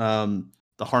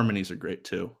 The harmonies are great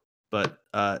too, but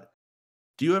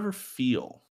do you ever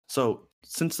feel, so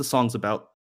since the song's about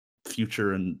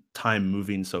future and time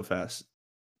moving so fast,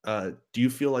 do you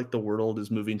feel like the world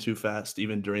is moving too fast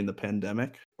even during the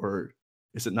pandemic, or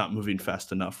is it not moving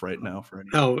fast enough right now for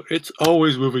anyone? No, it's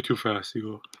always moving too fast,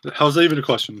 Eagle. How's that even a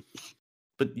question?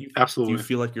 But do Absolutely. you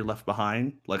feel like you're left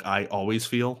behind? Like I always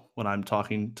feel when I'm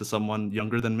talking to someone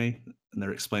younger than me and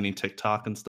they're explaining TikTok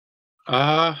and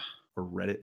stuff or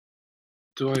Reddit.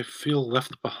 Do I feel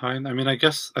left behind? I mean, I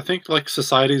think like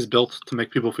society is built to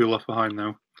make people feel left behind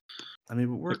now. I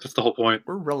mean, Like, that's the whole point.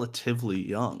 we're relatively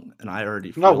young, and I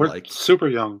already feel No, we're like super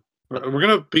young. We're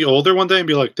gonna be older one day and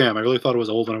be like, "Damn, I really thought I was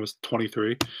old when I was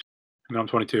 23, and now I'm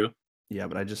 22." yeah,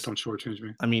 but Don't shortchange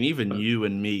me. I mean, even But- you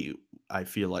and me, I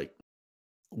feel like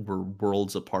we're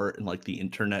worlds apart in like the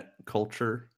internet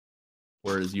culture.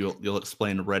 Whereas you'll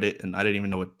explain Reddit, and I didn't even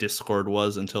know what Discord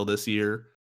was until this year,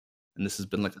 and this has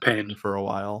been like a Pain. thing for a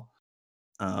while.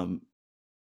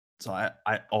 So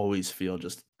I always feel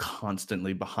just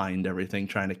constantly behind everything,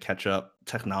 trying to catch up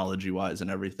technology wise and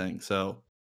everything. So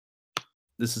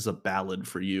this is a ballad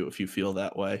for you if you feel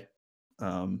that way.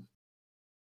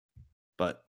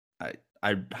 But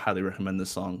I highly recommend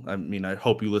this song. I mean, I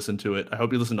hope you listen to it. I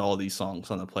hope you listen to all of these songs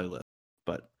on the playlist.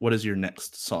 But what is your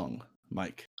next song,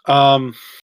 Mike?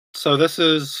 So this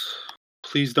is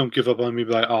 "Please Don't Give Up on Me"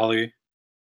 by Ollie.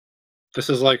 This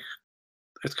is like,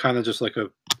 it's kind of just like a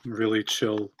really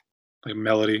chill like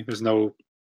melody. There's no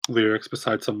lyrics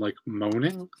besides some like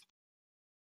moaning.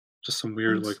 Just some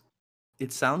weird like.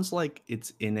 It sounds like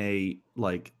it's in a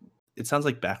like. It sounds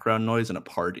like background noise in a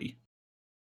party.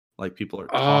 Like people are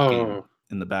talking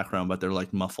in the background, but they're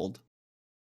like muffled.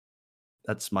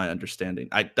 That's my understanding.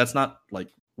 That's not like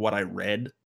what I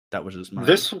read. That was just my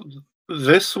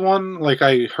This one, like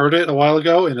I heard it a while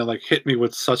ago, and it like hit me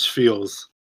with such feels.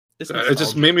 It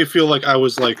just made me feel like I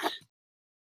was like,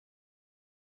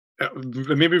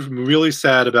 it made me really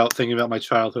sad about thinking about my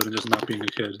childhood and just not being a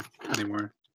kid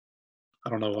anymore.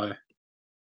 I don't know why.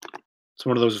 It's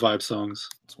one of those vibe songs.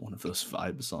 It's one of those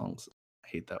vibe songs. I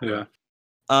hate that word.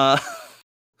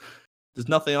 There's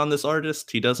nothing on this artist.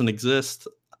 He doesn't exist.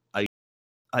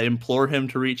 I implore him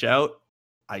to reach out.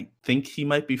 I think he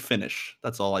might be Finnish.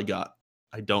 That's all I got.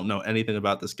 I don't know anything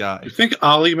about this guy. You think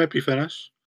Ollie might be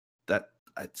Finnish?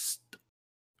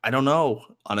 I don't know,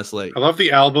 honestly. I love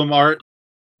the album art.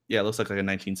 Yeah, it looks like a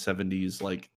 1970s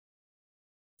like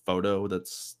photo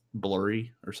that's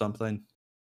blurry or something.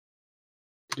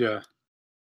 Yeah.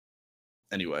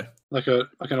 Anyway, like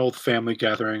an old family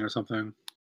gathering or something.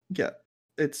 Yeah,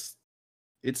 it's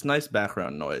nice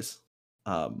background noise.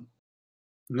 And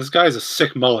this guy has a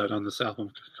sick mullet on this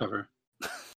album cover.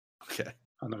 Okay.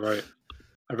 On the right.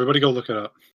 Everybody go look it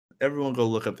up. Everyone go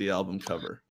look up the album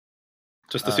cover.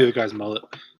 Just to see the guy's mullet.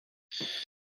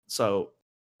 So,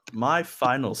 my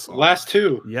final song. Last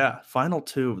two. Yeah, final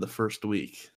two of the first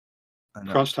week.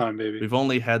 Crunch time, baby. We've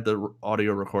only had the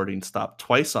audio recording stop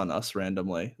twice on us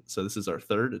randomly. So this is our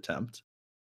third attempt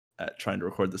at trying to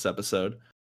record this episode.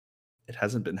 It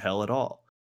hasn't been hell at all.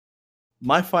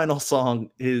 My final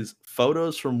song is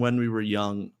 "Photos from When We Were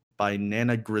Young" by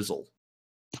Nana Grizzle.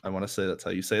 I want to say that's how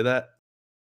you say that.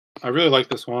 I really like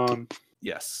this one.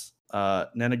 Yes.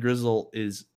 Nana Grizzle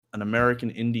is an American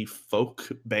indie folk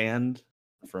band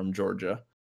from Georgia.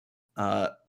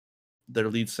 Their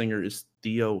lead singer is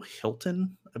Theo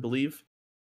Hilton, I believe.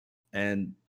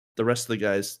 And the rest of the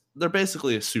guys, they're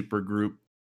basically a super group,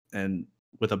 and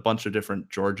with a bunch of different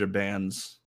Georgia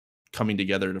bands coming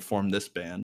together to form this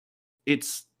band.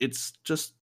 It's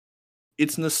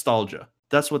nostalgia.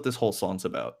 That's what this whole song's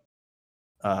about.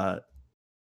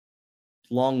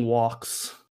 Long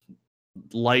walks,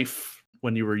 life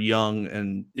when you were young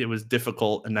and it was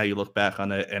difficult, and now you look back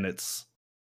on it and it's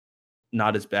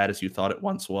not as bad as you thought it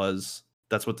once was.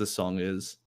 That's what this song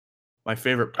is. My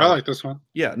favorite part, I like this one.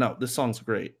 Yeah, no, this song's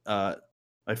great. My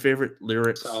favorite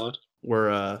lyrics Solid.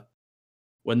 were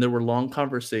when there were long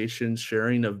conversations,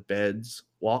 sharing of beds,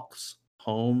 walks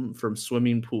home from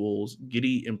swimming pools,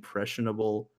 giddy,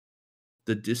 impressionable,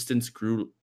 the distance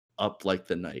grew up like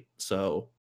the night. So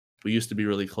we used to be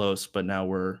really close, but now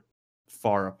we're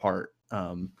far apart.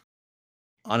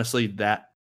 Honestly, that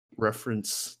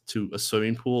reference to a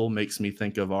swimming pool makes me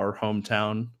think of our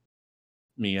hometown,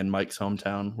 me and Mike's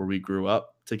hometown, where we grew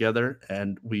up together,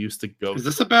 and we used to go. Is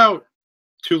this about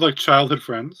two like childhood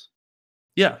friends?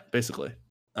 Yeah, basically.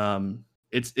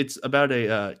 It's about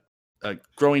a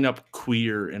growing up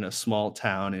queer in a small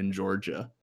town in Georgia,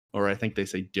 or I think they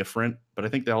say different, but I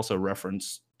think they also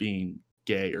reference being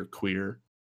gay or queer,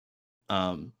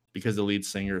 because the lead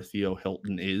singer Theo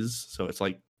Hilton is. So it's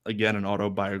like, again, an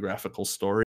autobiographical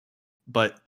story.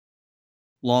 But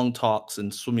long talks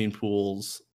and swimming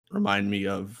pools remind me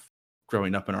of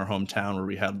growing up in our hometown where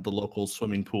we had the local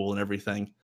swimming pool and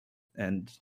everything.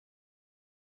 And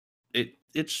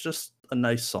it's just a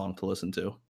nice song to listen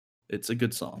to. It's a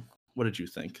good song. What did you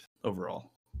think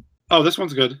overall? Oh, this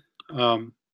one's good.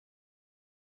 Kind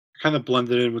of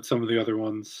blended in with some of the other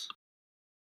ones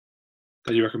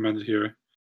that you recommended here.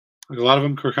 Like a lot of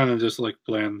them were kind of just like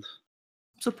bland.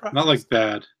 I'm surprised. Not like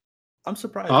bad. I'm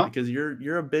surprised because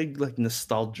you're a big like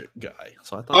nostalgic guy.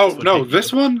 So I thought. Oh no,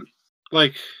 this one,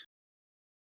 like,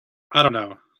 I don't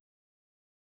know.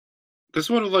 This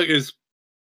one like is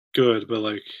good, but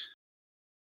like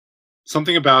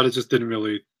something about it just didn't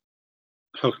really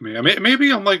hook me. I mean,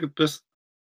 maybe I'm like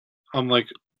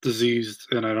diseased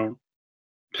and I don't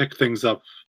pick things up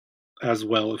as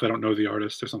well if I don't know the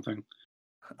artist or something.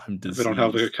 I'm diseased. If I don't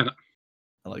have like a kind of.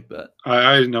 I like that.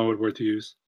 I know what word to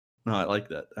use. No, I like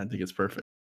that. I think it's perfect.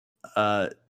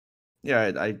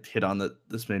 Yeah, I hit on that.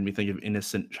 This made me think of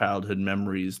innocent childhood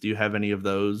memories. Do you have any of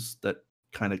those that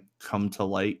kind of come to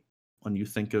light when you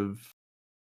think of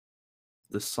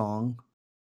this song?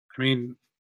 I mean,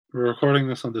 we're recording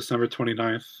this on December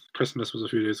 29th. Christmas was a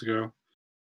few days ago.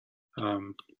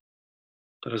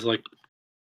 That is like,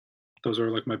 those are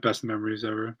like my best memories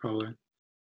ever, probably.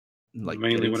 Like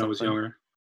mainly when I was younger.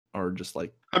 Or just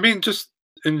like, I mean, just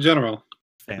in general.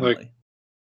 Family. Like,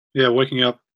 yeah, waking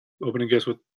up, opening gifts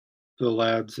with the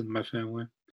lads in my family.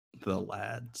 The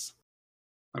lads.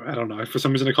 I don't know. For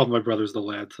some reason, I called my brothers the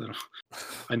lads.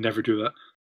 I never do that.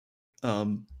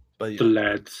 But yeah, the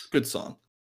lads. Good song.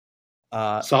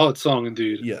 Solid song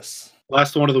indeed. Yes.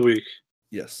 Last one of the week.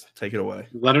 Yes. Take it away.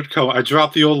 Leonard Cohen. I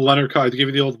dropped the old Leonard Cohen. I gave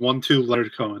you the old 1-2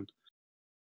 Leonard Cohen.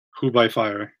 Who by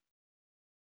Fire.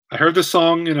 I heard this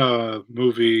song in a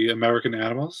movie, American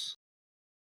Animals.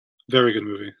 Very good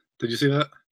movie. Did you see that?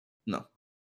 No.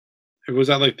 It was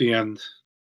at like the end.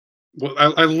 Well,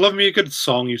 I love me a good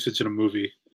song usage in a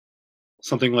movie.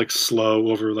 Something like slow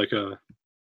over like an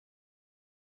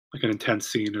intense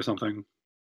scene or something.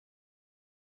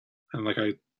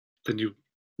 And then you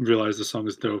realize the song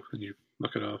is dope and you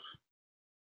look it up.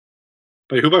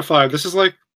 But Who by Fire, this is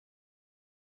like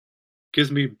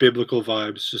gives me biblical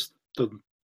vibes, just the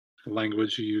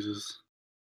language he uses.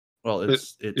 Well,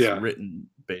 it's written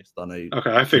based on a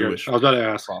okay. I figured. I was about to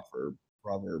ask.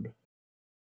 Proverb.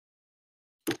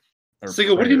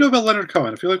 Siegel, what do you know about Leonard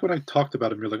Cohen? I feel like when I talked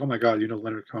about him, you're like, "Oh my god, you know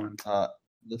Leonard Cohen."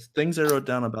 The things I wrote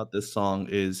down about this song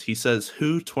is he says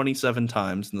 "who" 27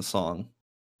 times in the song,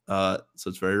 so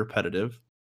it's very repetitive.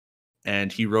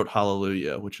 And he wrote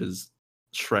 "Hallelujah," which is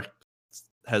Shrek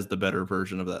has the better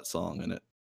version of that song in it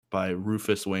by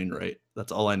Rufus Wainwright.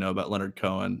 That's all I know about Leonard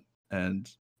Cohen, and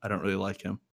I don't really like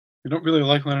him. You don't really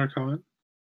like Leonard Cohen?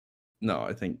 No,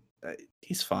 I think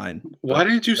he's fine. Why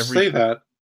did you say that?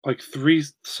 Like 3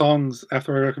 songs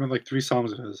after I recommend like 3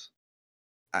 songs of his.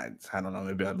 I don't know.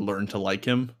 Maybe I'd learn to like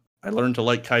him. I learned to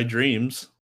like Kai Dreams,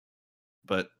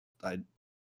 but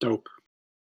dope.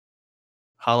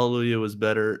 Hallelujah was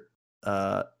better.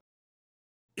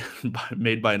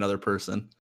 made by another person,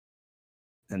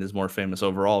 and is more famous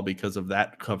overall because of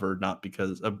that cover, not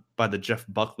because by the Jeff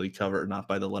Buckley cover, not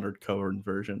by the Leonard Cohen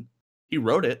version. He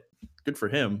wrote it, good for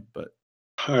him, but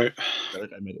All right. the other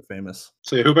guy made it famous.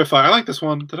 So yeah, Who by Fire. I like this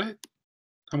one.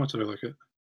 How much did I like it?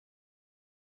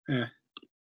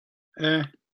 I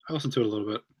listened to it a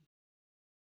little bit.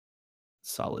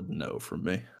 Solid no from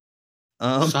me.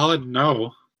 Solid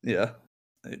no. Yeah.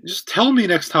 Just tell me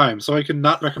next time so I can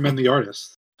not recommend the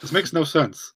artist. This makes no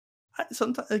sense.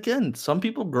 Sometimes, again, some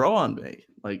people grow on me.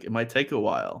 Like, it might take a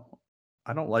while.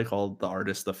 I don't like all the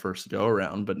artists the first go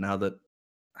around, but now that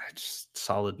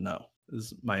solid no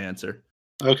is my answer.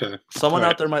 Okay. Someone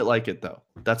out there might like it, though.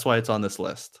 That's why it's on this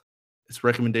list. It's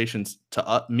recommendations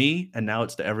to me, and now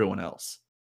it's to everyone else.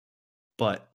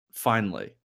 But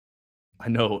finally, I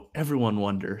know everyone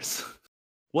wonders,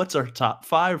 what's our top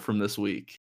 5 from this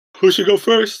week? Who should go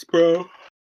first, bro?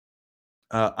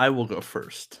 I will go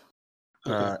first.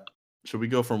 Okay. Should we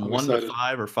go from I'm 1 excited. to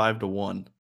 5 or 5 to 1?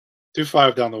 Do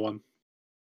 5 down to 1.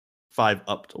 5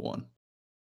 up to 1.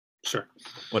 Sure.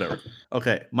 Whatever.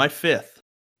 Okay, my 5th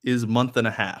is Month and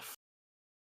a Half.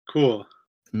 Cool.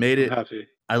 Made I'm it. happy.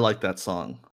 I like that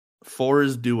song. 4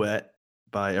 is Duet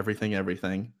by Everything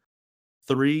Everything.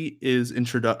 3 is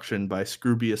Introduction by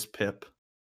Scroobius Pip.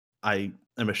 I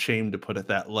am ashamed to put it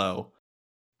that low,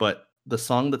 but the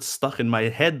song that's stuck in my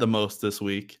head the most this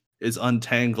week is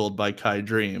Untangled by Kai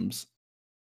Dreams.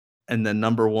 And then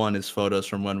number 1 is Photos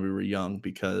from When We Were Young,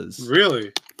 because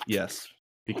Really? yes,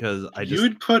 because You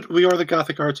would put We Are the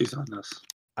Gothic Archies on this.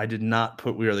 I did not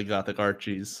put We Are the Gothic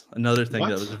Archies. Another thing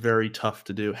that What? was very tough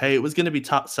to do. Hey, it was going to be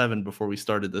top 7 before we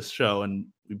started this show, and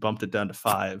we bumped it down to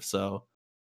 5. So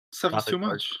 7's too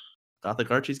much.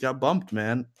 Gothic Archies got bumped,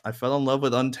 man. I fell in love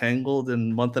with Untangled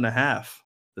in Month and a Half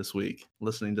this week,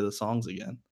 listening to the songs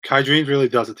again. Kai Dreams really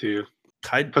does it to you.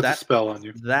 Puts a spell on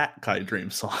you. That Kai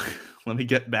Dream song. Let me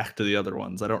get back to the other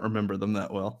ones. I don't remember them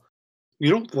that well. You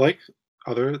don't like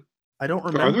other... I don't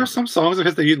remember. Are there some songs of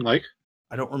his that you didn't like?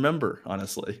 I don't remember,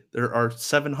 honestly. There are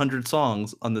 700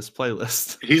 songs on this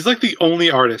playlist. He's like the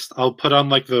only artist I'll put on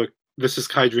like the This Is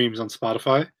Kai Dreams on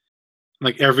Spotify.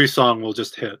 Like every song will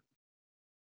just hit.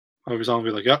 Every song will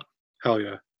be like, yep, hell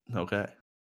yeah. Okay.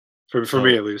 For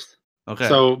me at least. Okay.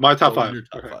 So my top So 5. your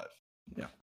top Okay. 5. Yeah.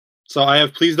 So I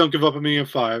have Please Don't Give Up on Me in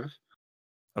 5.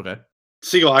 Okay.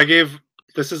 Siegel, I gave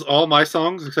this is all my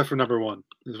songs except for number 1,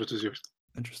 which is yours.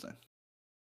 Interesting.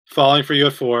 Falling for You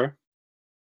at 4.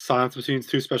 Silence Between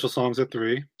Two Special Songs at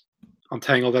 3.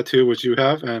 Untangled at 2, which you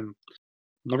have, and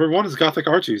number 1 is Gothic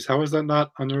Archies. How is that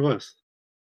not on your list?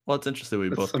 Well, it's interesting we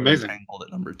That's both put amazing. Untangled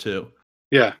at number 2.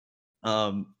 Yeah.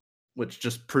 Which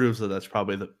just proves that that's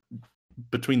probably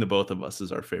between the both of us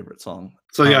is our favorite song.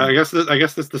 So yeah, I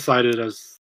guess this decided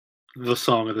as the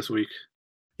song of this week.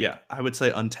 Yeah, I would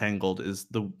say Untangled is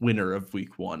the winner of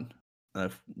week 1.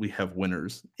 If we have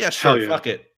winners. Yeah, sure, yeah. fuck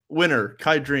it. Winner,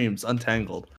 Kai Dreams,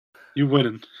 Untangled. You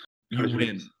winning. You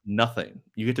win nothing.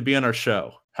 You get to be on our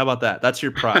show. How about that? That's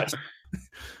your prize.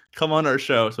 Come on our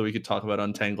show so we could talk about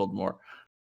Untangled more.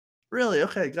 Really?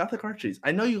 Okay, Gothic Archies.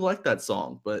 I know you like that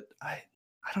song, but I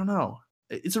don't know.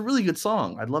 It's a really good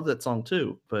song. I love that song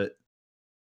too, but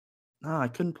no, I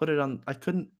couldn't put it on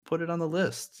the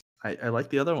list. I like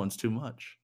the other ones too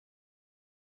much.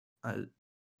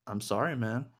 I'm sorry,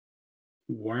 man.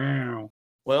 Wow.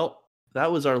 Well, that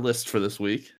was our list for this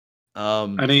week.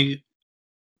 Any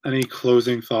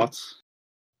closing thoughts?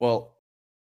 Well,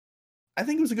 I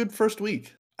think it was a good first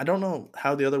week. I don't know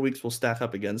how the other weeks will stack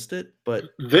up against it, but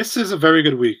This is a very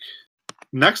good week.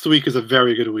 Next week is a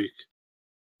very good week.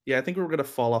 yeah, I think we're gonna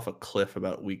fall off a cliff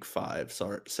about week 5.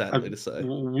 Sadly to say.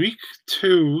 Week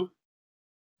 2,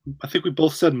 I think we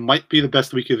both said might be the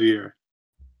best week of the year.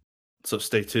 So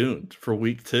stay tuned for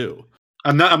week 2.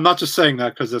 I'm not just saying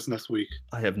that because that's next week.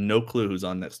 I have no clue who's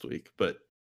on next week, but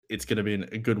it's gonna be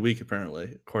a good week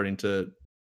apparently, according to.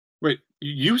 Wait,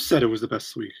 you said it was the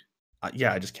best week.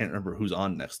 Yeah, I just can't remember who's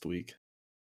on next week.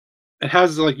 It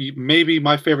has like maybe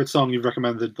my favorite song you've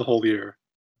recommended the whole year.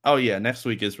 Oh yeah, next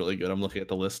week is really good. I'm looking at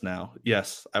the list now.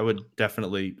 Yes, I would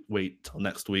definitely wait till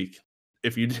next week.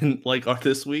 If you didn't like our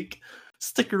this week,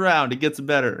 stick around. It gets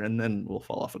better, and then we'll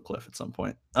fall off a cliff at some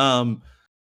point.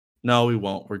 No, we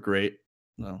won't. We're great.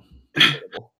 No,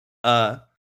 incredible.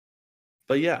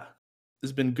 But yeah,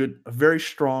 it's been good. A very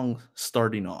strong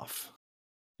starting off.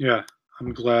 Yeah,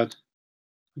 I'm glad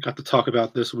I got to talk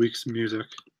about this week's music.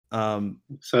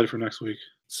 Excited for next week.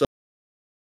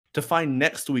 To find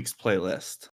next week's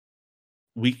playlist,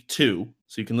 week 2,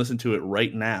 so you can listen to it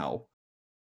right now,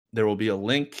 there will be a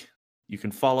link. You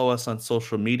can follow us on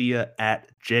social media at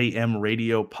JM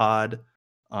Radio Pod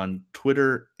on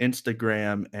Twitter,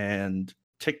 Instagram, and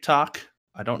TikTok.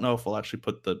 I don't know if we'll actually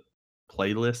put the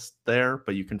playlist there,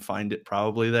 but you can find it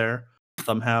probably there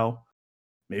somehow,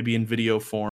 maybe in video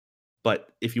form. But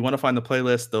if you want to find the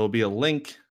playlist, there will be a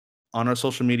link on our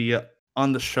social media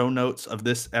on the show notes of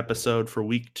this episode for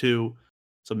week 2.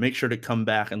 So make sure to come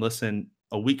back and listen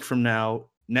a week from now,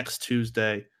 next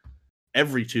Tuesday,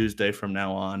 every Tuesday from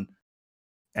now on.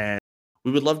 And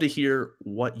we would love to hear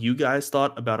what you guys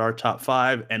thought about our top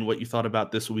 5 and what you thought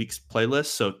about this week's playlist.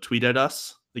 So tweet at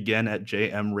us again at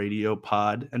JM Radio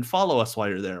Pod and follow us while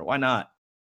you're there. Why not?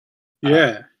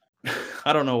 Yeah.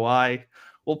 I don't know why.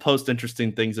 We'll post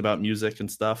interesting things about music and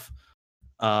stuff.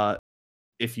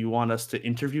 If you want us to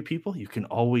interview people, you can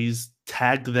always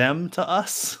tag them to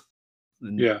us.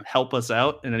 And help us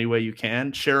out in any way you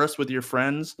can. Share us with your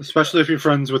friends. Especially if you're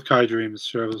friends with Kai Dreams.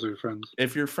 Share us with your friends.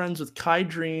 If you're friends with Kai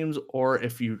Dreams, or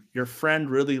if your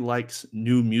friend really likes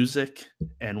new music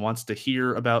and wants to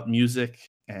hear about music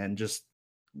and just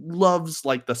loves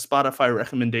like the Spotify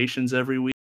recommendations every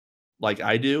week, like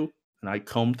I do, and I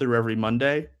comb through every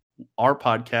Monday, our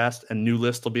podcast and new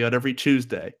list will be out every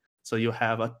Tuesday. So you'll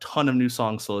have a ton of new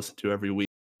songs to listen to every week.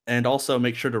 And also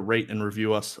make sure to rate and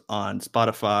review us on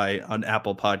Spotify, on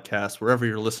Apple Podcasts, wherever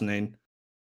you're listening.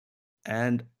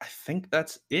 And I think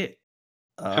that's it.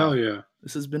 Hell yeah.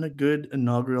 This has been a good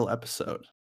inaugural episode.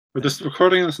 We're just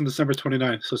recording this on December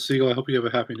 29th. So, Siegel, I hope you have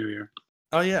a happy new year.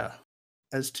 Oh, yeah.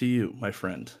 As to you, my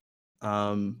friend.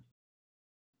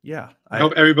 Yeah. I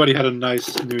hope everybody had a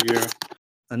nice new year.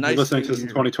 A nice listening to this in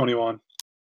 2021.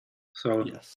 So,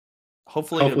 yes.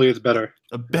 Hopefully it's better.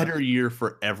 A better year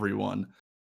for everyone.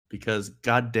 Because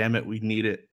God damn it, we need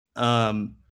it. But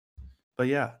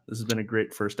yeah, this has been a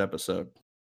great first episode.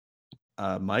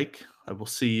 Mike, I will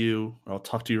see you. I'll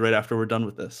talk to you right after we're done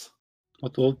with this.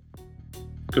 Well,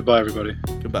 goodbye, everybody.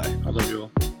 Goodbye. I love you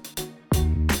all.